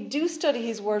we do study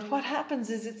his word, what happens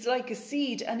is it's like a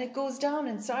seed and it goes down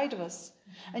inside of us.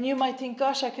 And you might think,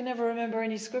 gosh, I can never remember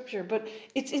any scripture, but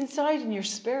it's inside in your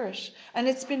spirit and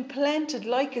it's been planted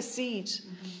like a seed.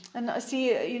 Mm-hmm. And I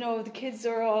see, the kids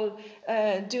are all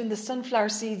doing the sunflower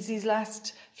seeds these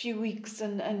last few weeks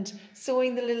and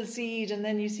sowing the little seed, and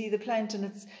then you see the plant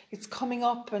and it's coming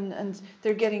up and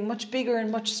they're getting much bigger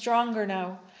and much stronger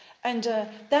now. And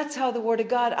that's how the Word of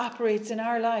God operates in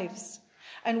our lives.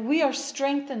 And we are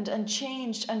strengthened and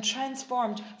changed and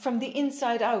transformed from the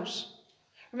inside out.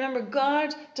 Remember,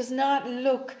 God does not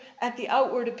look at the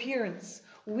outward appearance.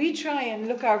 We try and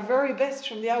look our very best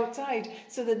from the outside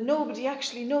so that nobody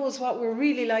actually knows what we're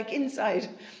really like inside.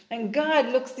 And God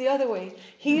looks the other way.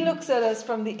 He looks at us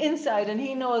from the inside and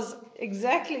he knows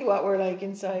exactly what we're like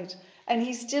inside. And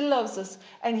he still loves us.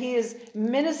 And he is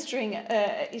ministering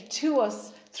to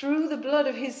us through the blood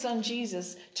of his son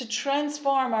Jesus to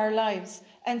transform our lives.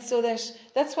 And so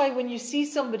that's why when you see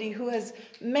somebody who has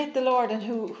met the Lord and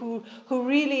who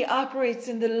really operates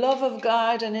in the love of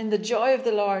God and in the joy of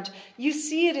the Lord, you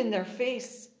see it in their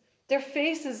face. Their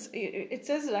faces, it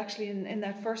says it actually in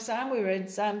that first psalm we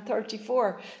read, Psalm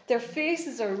 34, their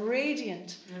faces are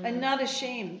radiant and not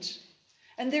ashamed.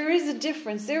 And there is a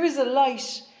difference. There is a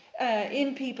light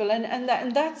in people,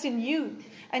 and that's in you.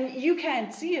 And you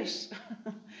can't see it,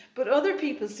 but other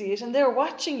people see it, and they're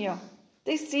watching you.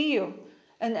 They see you.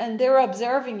 And they're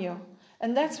observing you.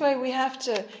 And that's why we have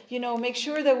to, make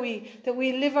sure that we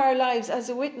live our lives as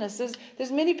a witness.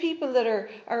 There's many people that are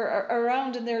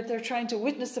around and they're trying to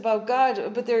witness about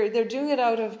God, but they're doing it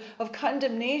out of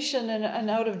condemnation and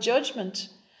out of judgment.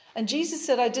 And Jesus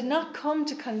said, I did not come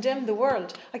to condemn the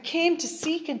world. I came to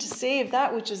seek and to save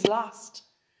that which is lost.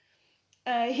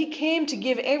 He came to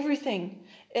give everything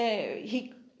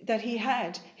that he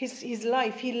had, his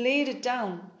life. He laid it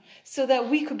down so that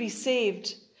we could be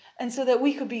saved and so that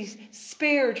we could be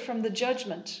spared from the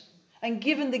judgment and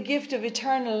given the gift of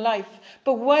eternal life.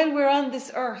 But while we're on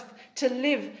this earth, to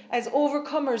live as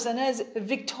overcomers and as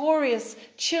victorious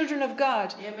children of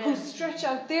God, Amen, who stretch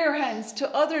out their hands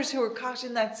to others who are caught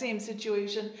in that same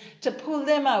situation to pull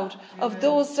them out Amen, of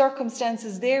those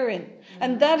circumstances they're in. Amen.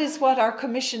 And that is what our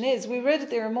commission is. We read it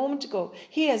there a moment ago.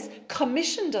 He has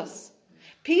commissioned us.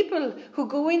 People who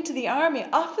go into the army,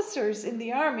 officers in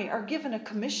the army, are given a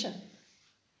commission.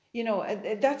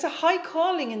 That's a high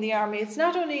calling in the army. It's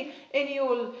not only any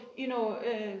old,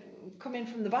 come in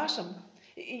from the bottom.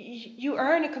 You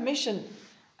earn a commission,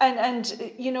 and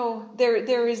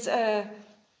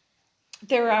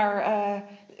there are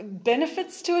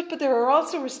benefits to it, but there are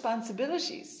also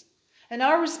responsibilities. And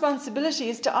our responsibility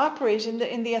is to operate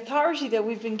in the authority that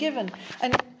we've been given.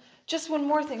 And just one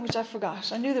more thing, which I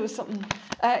forgot. I knew there was something.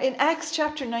 In Acts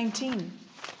chapter 19.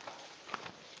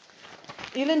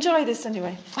 You'll enjoy this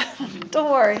anyway.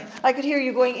 Don't worry. I could hear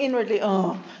you going inwardly,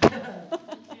 oh.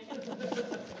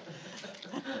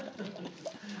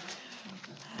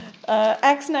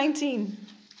 Acts 19.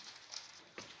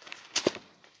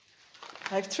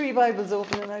 I have 3 Bibles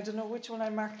open and I don't know which one I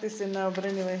marked this in now, but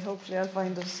anyway, hopefully I'll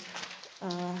find it.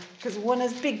 Because one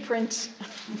has big print,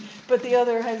 but the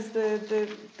other has the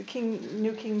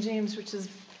New King James, which is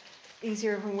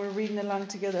easier when we're reading along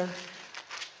together.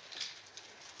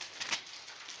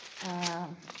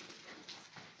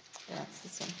 It's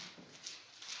this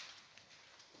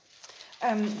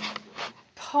one.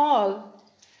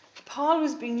 Paul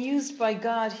was being used by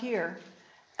God here,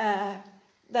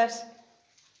 that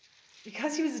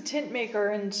because he was a tent maker,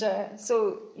 and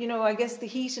so I guess the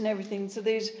heat and everything, so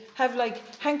they'd have like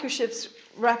handkerchiefs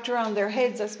wrapped around their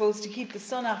heads, I suppose, to keep the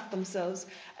sun off themselves.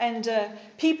 And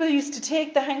people used to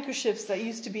take the handkerchiefs that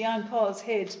used to be on Paul's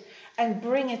head and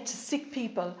bring it to sick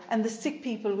people, and the sick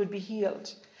people would be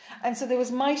healed. And so there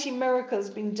was mighty miracles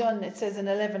being done, it says in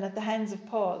 11, at the hands of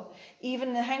Paul.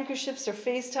 Even the handkerchiefs or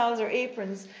face towels or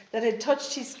aprons that had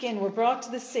touched his skin were brought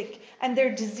to the sick, and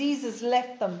their diseases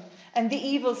left them, and the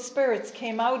evil spirits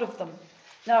came out of them.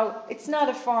 Now, it's not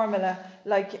a formula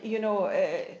like,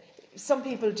 some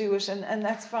people do it, and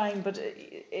that's fine, but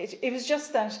it was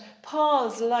just that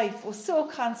Paul's life was so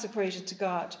consecrated to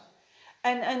God.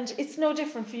 And it's no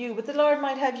different for you, but the Lord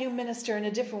might have you minister in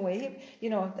a different way.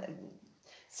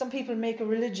 Some people make a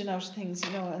religion out of things,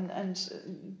 and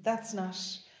that's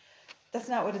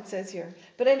not what it says here.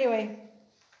 But anyway,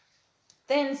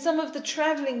 then some of the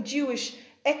traveling Jewish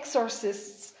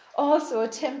exorcists also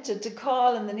attempted to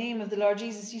call in the name of the Lord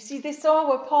Jesus. You see, they saw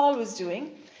what Paul was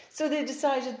doing, so they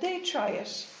decided they'd try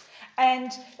it.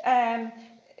 And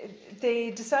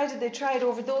they decided they'd try it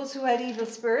over those who had evil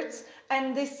spirits,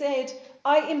 and they said,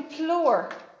 I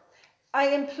implore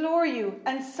you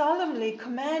and solemnly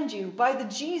command you by the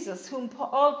Jesus whom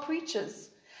Paul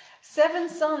preaches. 7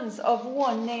 sons of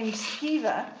one named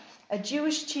Sceva, a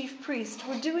Jewish chief priest,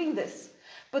 were doing this.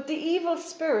 But the evil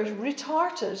spirit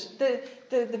retorted.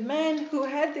 The man who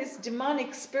had this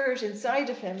demonic spirit inside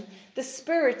of him, the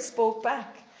spirit spoke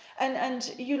back.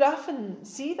 And you'll often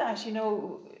see that,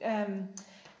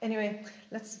 anyway,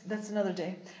 that's another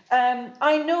day.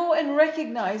 I know and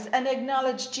recognize and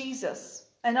acknowledge Jesus,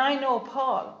 and I know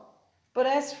Paul. But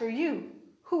as for you,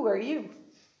 who are you?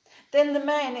 Then the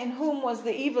man in whom was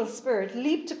the evil spirit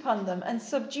leaped upon them and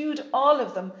subdued all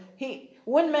of them.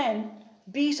 One man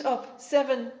beat up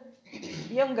 7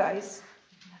 young guys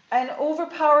and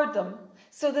overpowered them,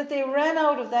 so that they ran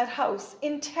out of that house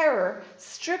in terror,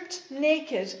 stripped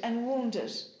naked and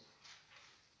wounded.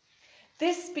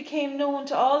 This became known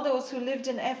to all those who lived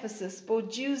in Ephesus,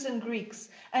 both Jews and Greeks,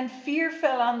 and fear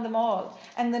fell on them all,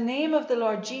 and the name of the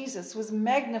Lord Jesus was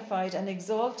magnified and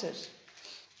exalted.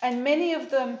 And many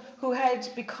of them who had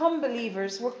become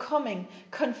believers were coming,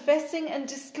 confessing and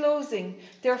disclosing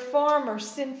their former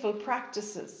sinful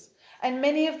practices. And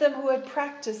many of them who had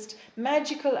practiced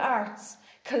magical arts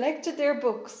collected their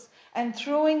books, and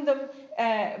throwing them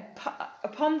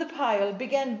upon the pile,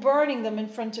 began burning them in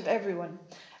front of everyone.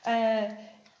 And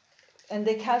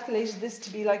they calculated this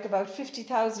to be like about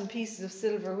 50,000 pieces of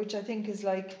silver, which I think is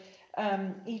like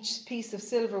each piece of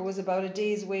silver was about a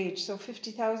day's wage. So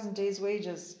 50,000 days'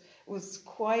 wages was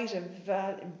quite a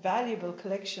valuable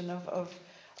collection of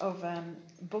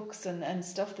books and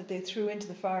stuff that they threw into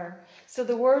the fire. So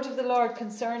the word of the Lord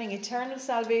concerning eternal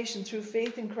salvation through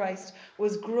faith in Christ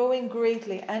was growing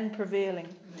greatly and prevailing.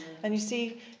 And you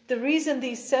see, the reason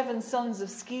these 7 sons of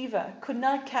Sceva could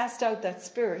not cast out that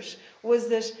spirit was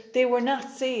that they were not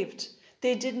saved.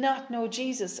 They did not know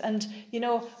Jesus. And,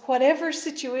 whatever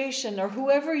situation or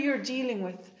whoever you're dealing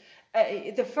with,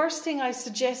 the first thing I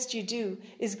suggest you do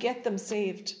is get them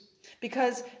saved.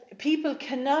 Because people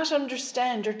cannot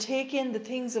understand or take in the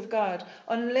things of God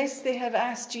unless they have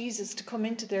asked Jesus to come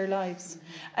into their lives.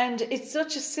 And it's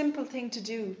such a simple thing to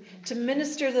do, to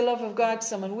minister the love of God to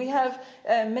someone. We have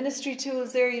ministry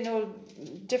tools there,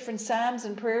 different psalms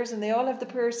and prayers, and they all have the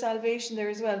prayer of salvation there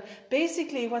as well.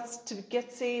 Basically, what's to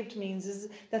get saved means is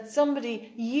that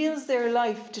somebody yields their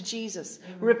life to Jesus,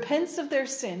 repents of their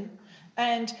sin,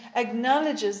 and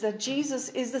acknowledges that Jesus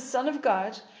is the Son of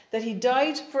God, that he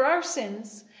died for our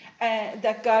sins,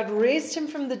 that God raised him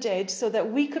from the dead so that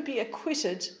we could be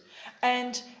acquitted.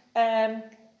 And,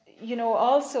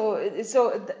 also,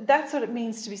 so that's what it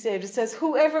means to be saved. It says,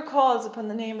 whoever calls upon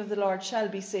the name of the Lord shall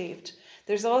be saved.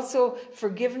 There's also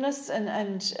forgiveness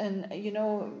and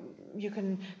you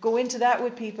can go into that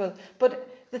with people. But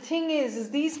the thing is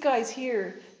these guys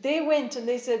here, they went and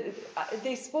they said,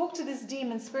 they spoke to this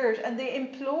demon spirit and they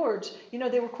implored,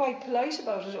 they were quite polite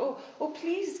about it. Oh,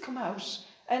 please come out.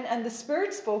 And the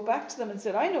spirit spoke back to them and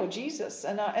said, I know Jesus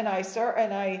and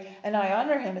I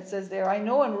honor him. It says there, I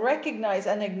know and recognize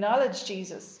and acknowledge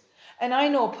Jesus. And I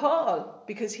know Paul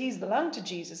because he's belonged to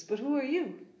Jesus. But who are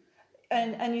you?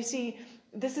 And you see,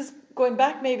 this is going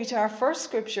back maybe to our first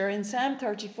scripture in Psalm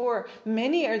 34.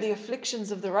 Many are the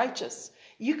afflictions of the righteous.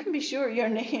 You can be sure your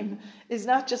name is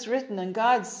not just written in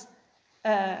God's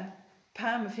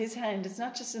palm of his hand. It's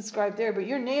not just inscribed there, but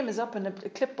your name is up in a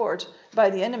clipboard by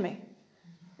the enemy.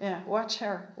 Yeah, watch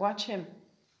her, watch him.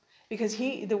 Because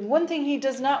the one thing he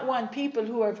does not want people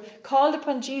who have called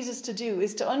upon Jesus to do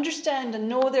is to understand and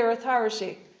know their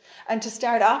authority and to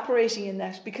start operating in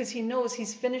that, because he knows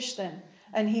he's finished then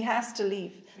and he has to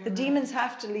leave. The demons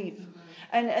have to leave.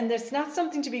 And there's not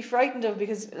something to be frightened of,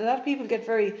 because a lot of people get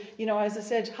very, as I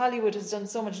said, Hollywood has done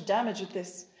so much damage with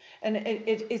this. And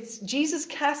it's Jesus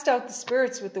cast out the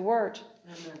spirits with the word.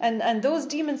 And those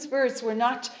demon spirits were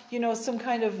not, some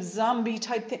kind of zombie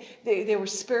type thing. They were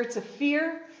spirits of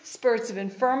fear, spirits of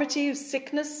infirmity,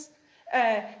 sickness,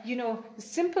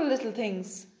 simple little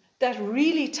things that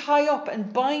really tie up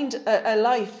and bind a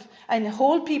life and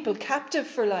hold people captive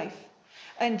for life.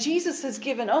 And Jesus has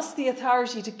given us the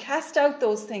authority to cast out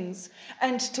those things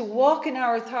and to walk in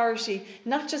our authority,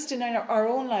 not just in our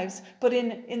own lives, but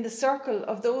in the circle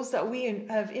of those that we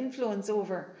have influence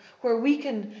over, where we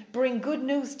can bring good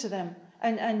news to them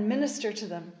and minister to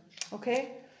them.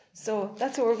 Okay? So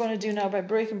that's what we're going to do now by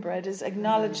breaking bread, is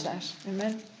acknowledge that.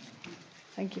 Amen.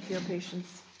 Thank you for your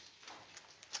patience.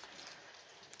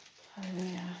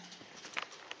 Hallelujah.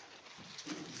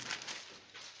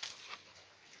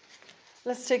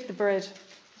 Let's take the bread.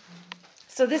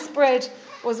 So this bread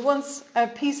was once a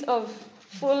piece of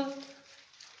full,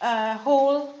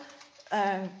 whole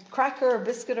cracker or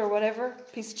biscuit or whatever,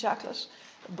 piece of chocolate,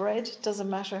 bread, doesn't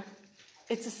matter.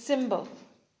 It's a symbol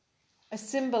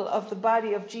of the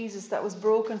body of Jesus that was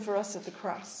broken for us at the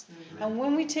cross. And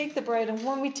when we take the bread and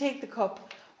when we take the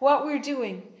cup, what we're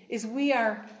doing is we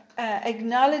are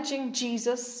acknowledging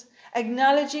Jesus,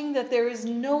 acknowledging that there is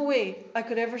no way I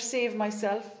could ever save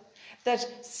myself, that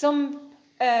some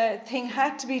thing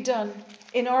had to be done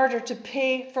in order to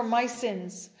pay for my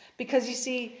sins. Because you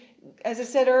see, as I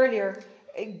said earlier,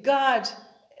 God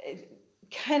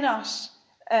cannot,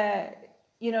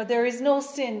 there is no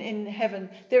sin in heaven.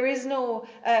 There is no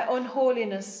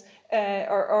unholiness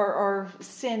or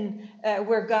sin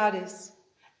where God is.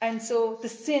 And so the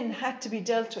sin had to be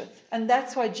dealt with. And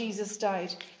that's why Jesus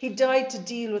died. He died to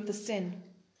deal with the sin.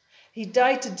 He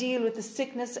died to deal with the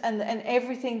sickness and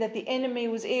everything that the enemy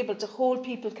was able to hold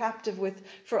people captive with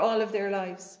for all of their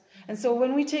lives. And so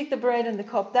when we take the bread and the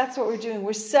cup, that's what we're doing.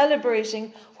 We're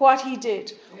celebrating what he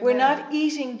did. Amen. We're not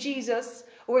eating Jesus.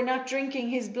 We're not drinking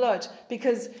his blood,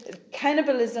 because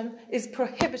cannibalism is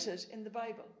prohibited in the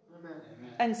Bible. Amen.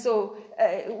 And so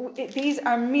these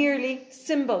are merely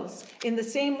symbols. In the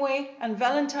same way, on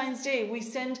Valentine's Day, we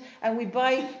send and we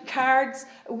buy cards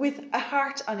with a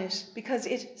heart on it, because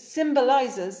it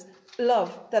symbolizes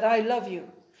love, that I love you.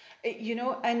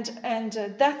 And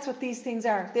that's what these things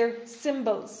are. They're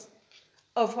symbols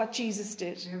of what Jesus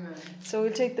did. Amen. So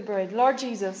we'll take the bread. Lord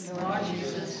Jesus,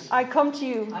 I come to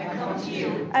you,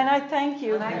 and I thank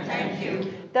you,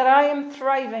 that I am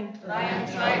thriving,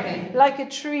 like a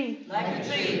tree,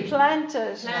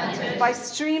 planted by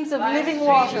streams of living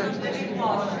water,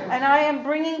 and I am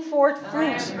bringing forth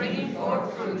fruit.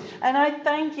 And I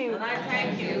thank you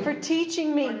for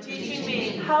teaching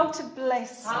me how to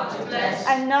bless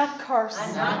and not curse.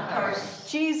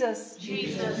 Jesus,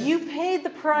 you paid the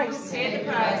price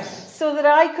so that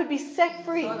I could be set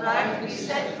free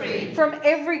from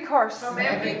every curse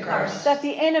that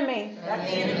the enemy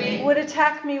would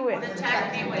attack me with.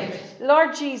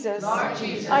 Lord Jesus,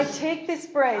 I take this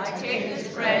bread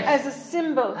as a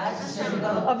symbol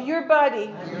of your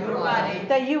body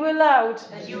that you allowed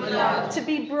to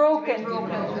be broken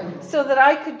so that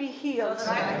I could be healed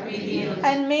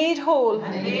and made whole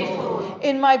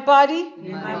in my body,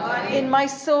 in my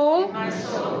soul,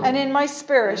 and in my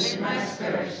spirit.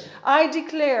 I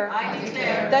declare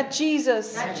that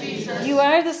Jesus, you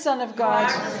are the Son of God,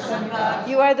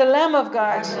 you are the Lamb of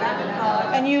God,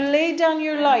 and you laid down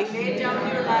your life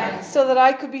so that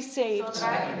I could be saved,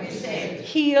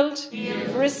 healed,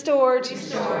 restored,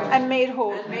 and made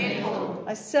whole.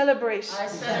 I celebrate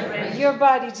your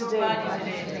body today.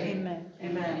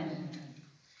 Amen.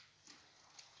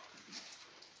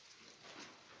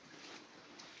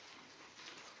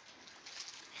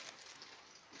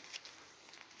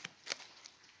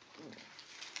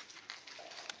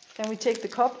 Then we take the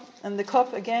cup, and the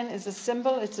cup again is a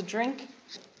symbol, it's a drink,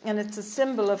 and it's a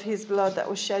symbol of his blood that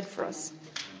was shed for us.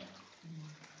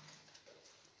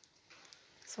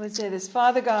 So I'd say this: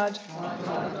 Father God,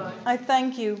 I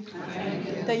thank you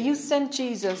that you sent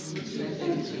Jesus,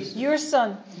 your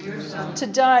Son, to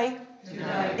die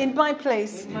in my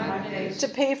place, to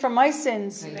pay for my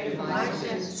sins,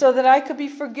 so that I could be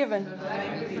forgiven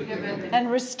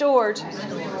and restored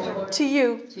to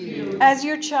you as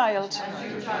your child,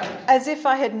 as if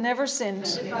I had never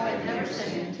sinned.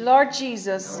 Lord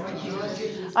Jesus,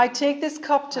 I take this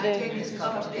cup today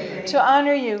to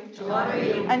honor you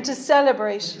and to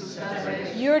celebrate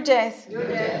your death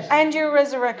and your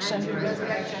resurrection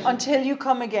until you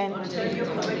come again.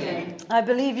 I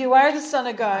believe you are the Son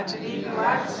of God,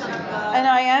 and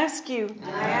I ask you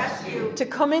to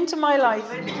come into my life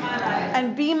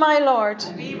and be my Lord.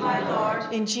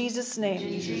 In Jesus' name.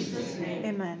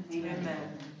 Amen.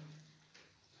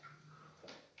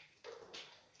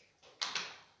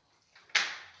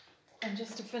 And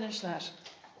just to finish that,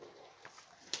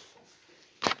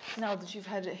 now that you've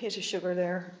had a hit of sugar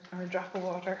there, or a drop of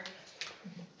water,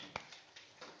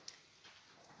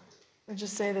 we'll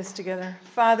just say this together.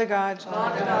 Father God,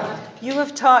 you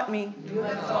have taught me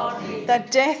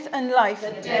that death and life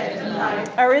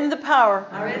are in the power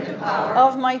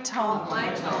of my tongue.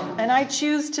 And I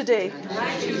choose today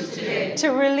to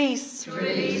release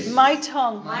my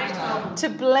tongue to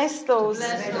bless those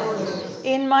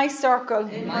in my circle.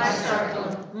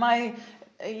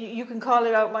 You can call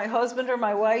it out, my husband or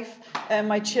my wife,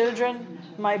 my children,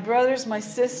 my brothers, my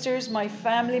sisters, my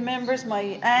family members,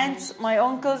 my aunts, my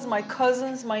uncles, my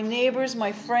cousins, my neighbours,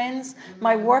 my friends,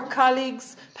 my work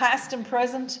colleagues, past and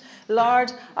present.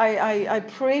 Lord, I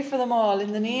pray for them all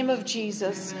in the name of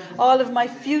Jesus. All of my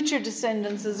future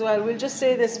descendants as well. We'll just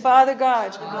say this. Father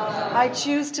God, I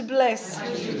choose to bless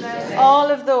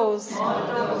all of those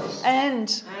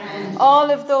and all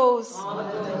of those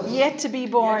yet to be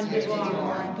born.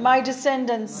 My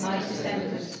descendants,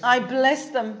 I bless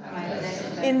them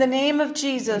in the name of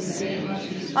Jesus.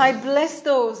 I bless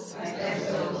those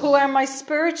who are my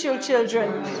spiritual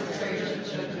children,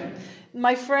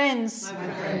 my friends,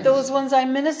 those ones I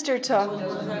minister to.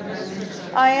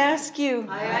 I ask you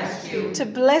to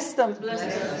bless them,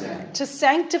 to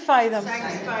sanctify them.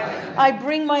 I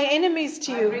bring my enemies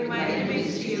to you.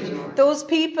 Those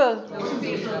people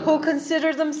who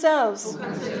consider themselves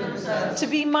to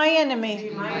be my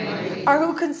enemy, or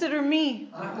who consider me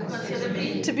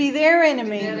to be their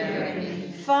enemy.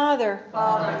 Father,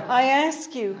 I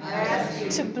ask you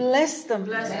to bless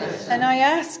them. And I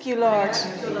ask you, Lord,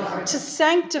 to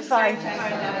sanctify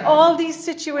all these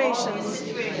situations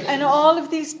and all of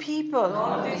these people.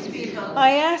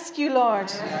 I ask you, Lord,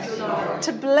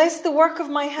 to bless the work of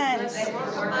my hands,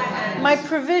 my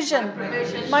provision,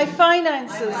 my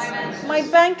finances, my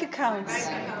bank accounts.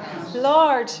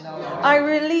 Lord, I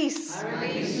release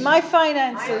my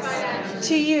finances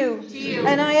to you,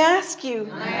 and I ask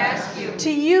you to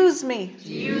use me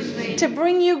to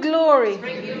bring you glory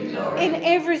in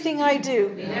everything I do.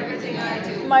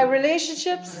 My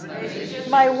relationships,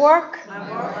 my work,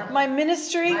 my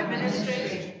ministry,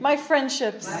 my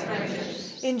friendships.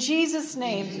 In Jesus'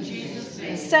 name,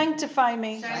 sanctify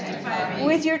me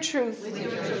with your truth.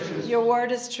 Your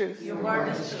word is truth.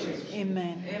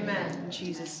 Amen. In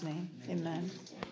Jesus' name, amen.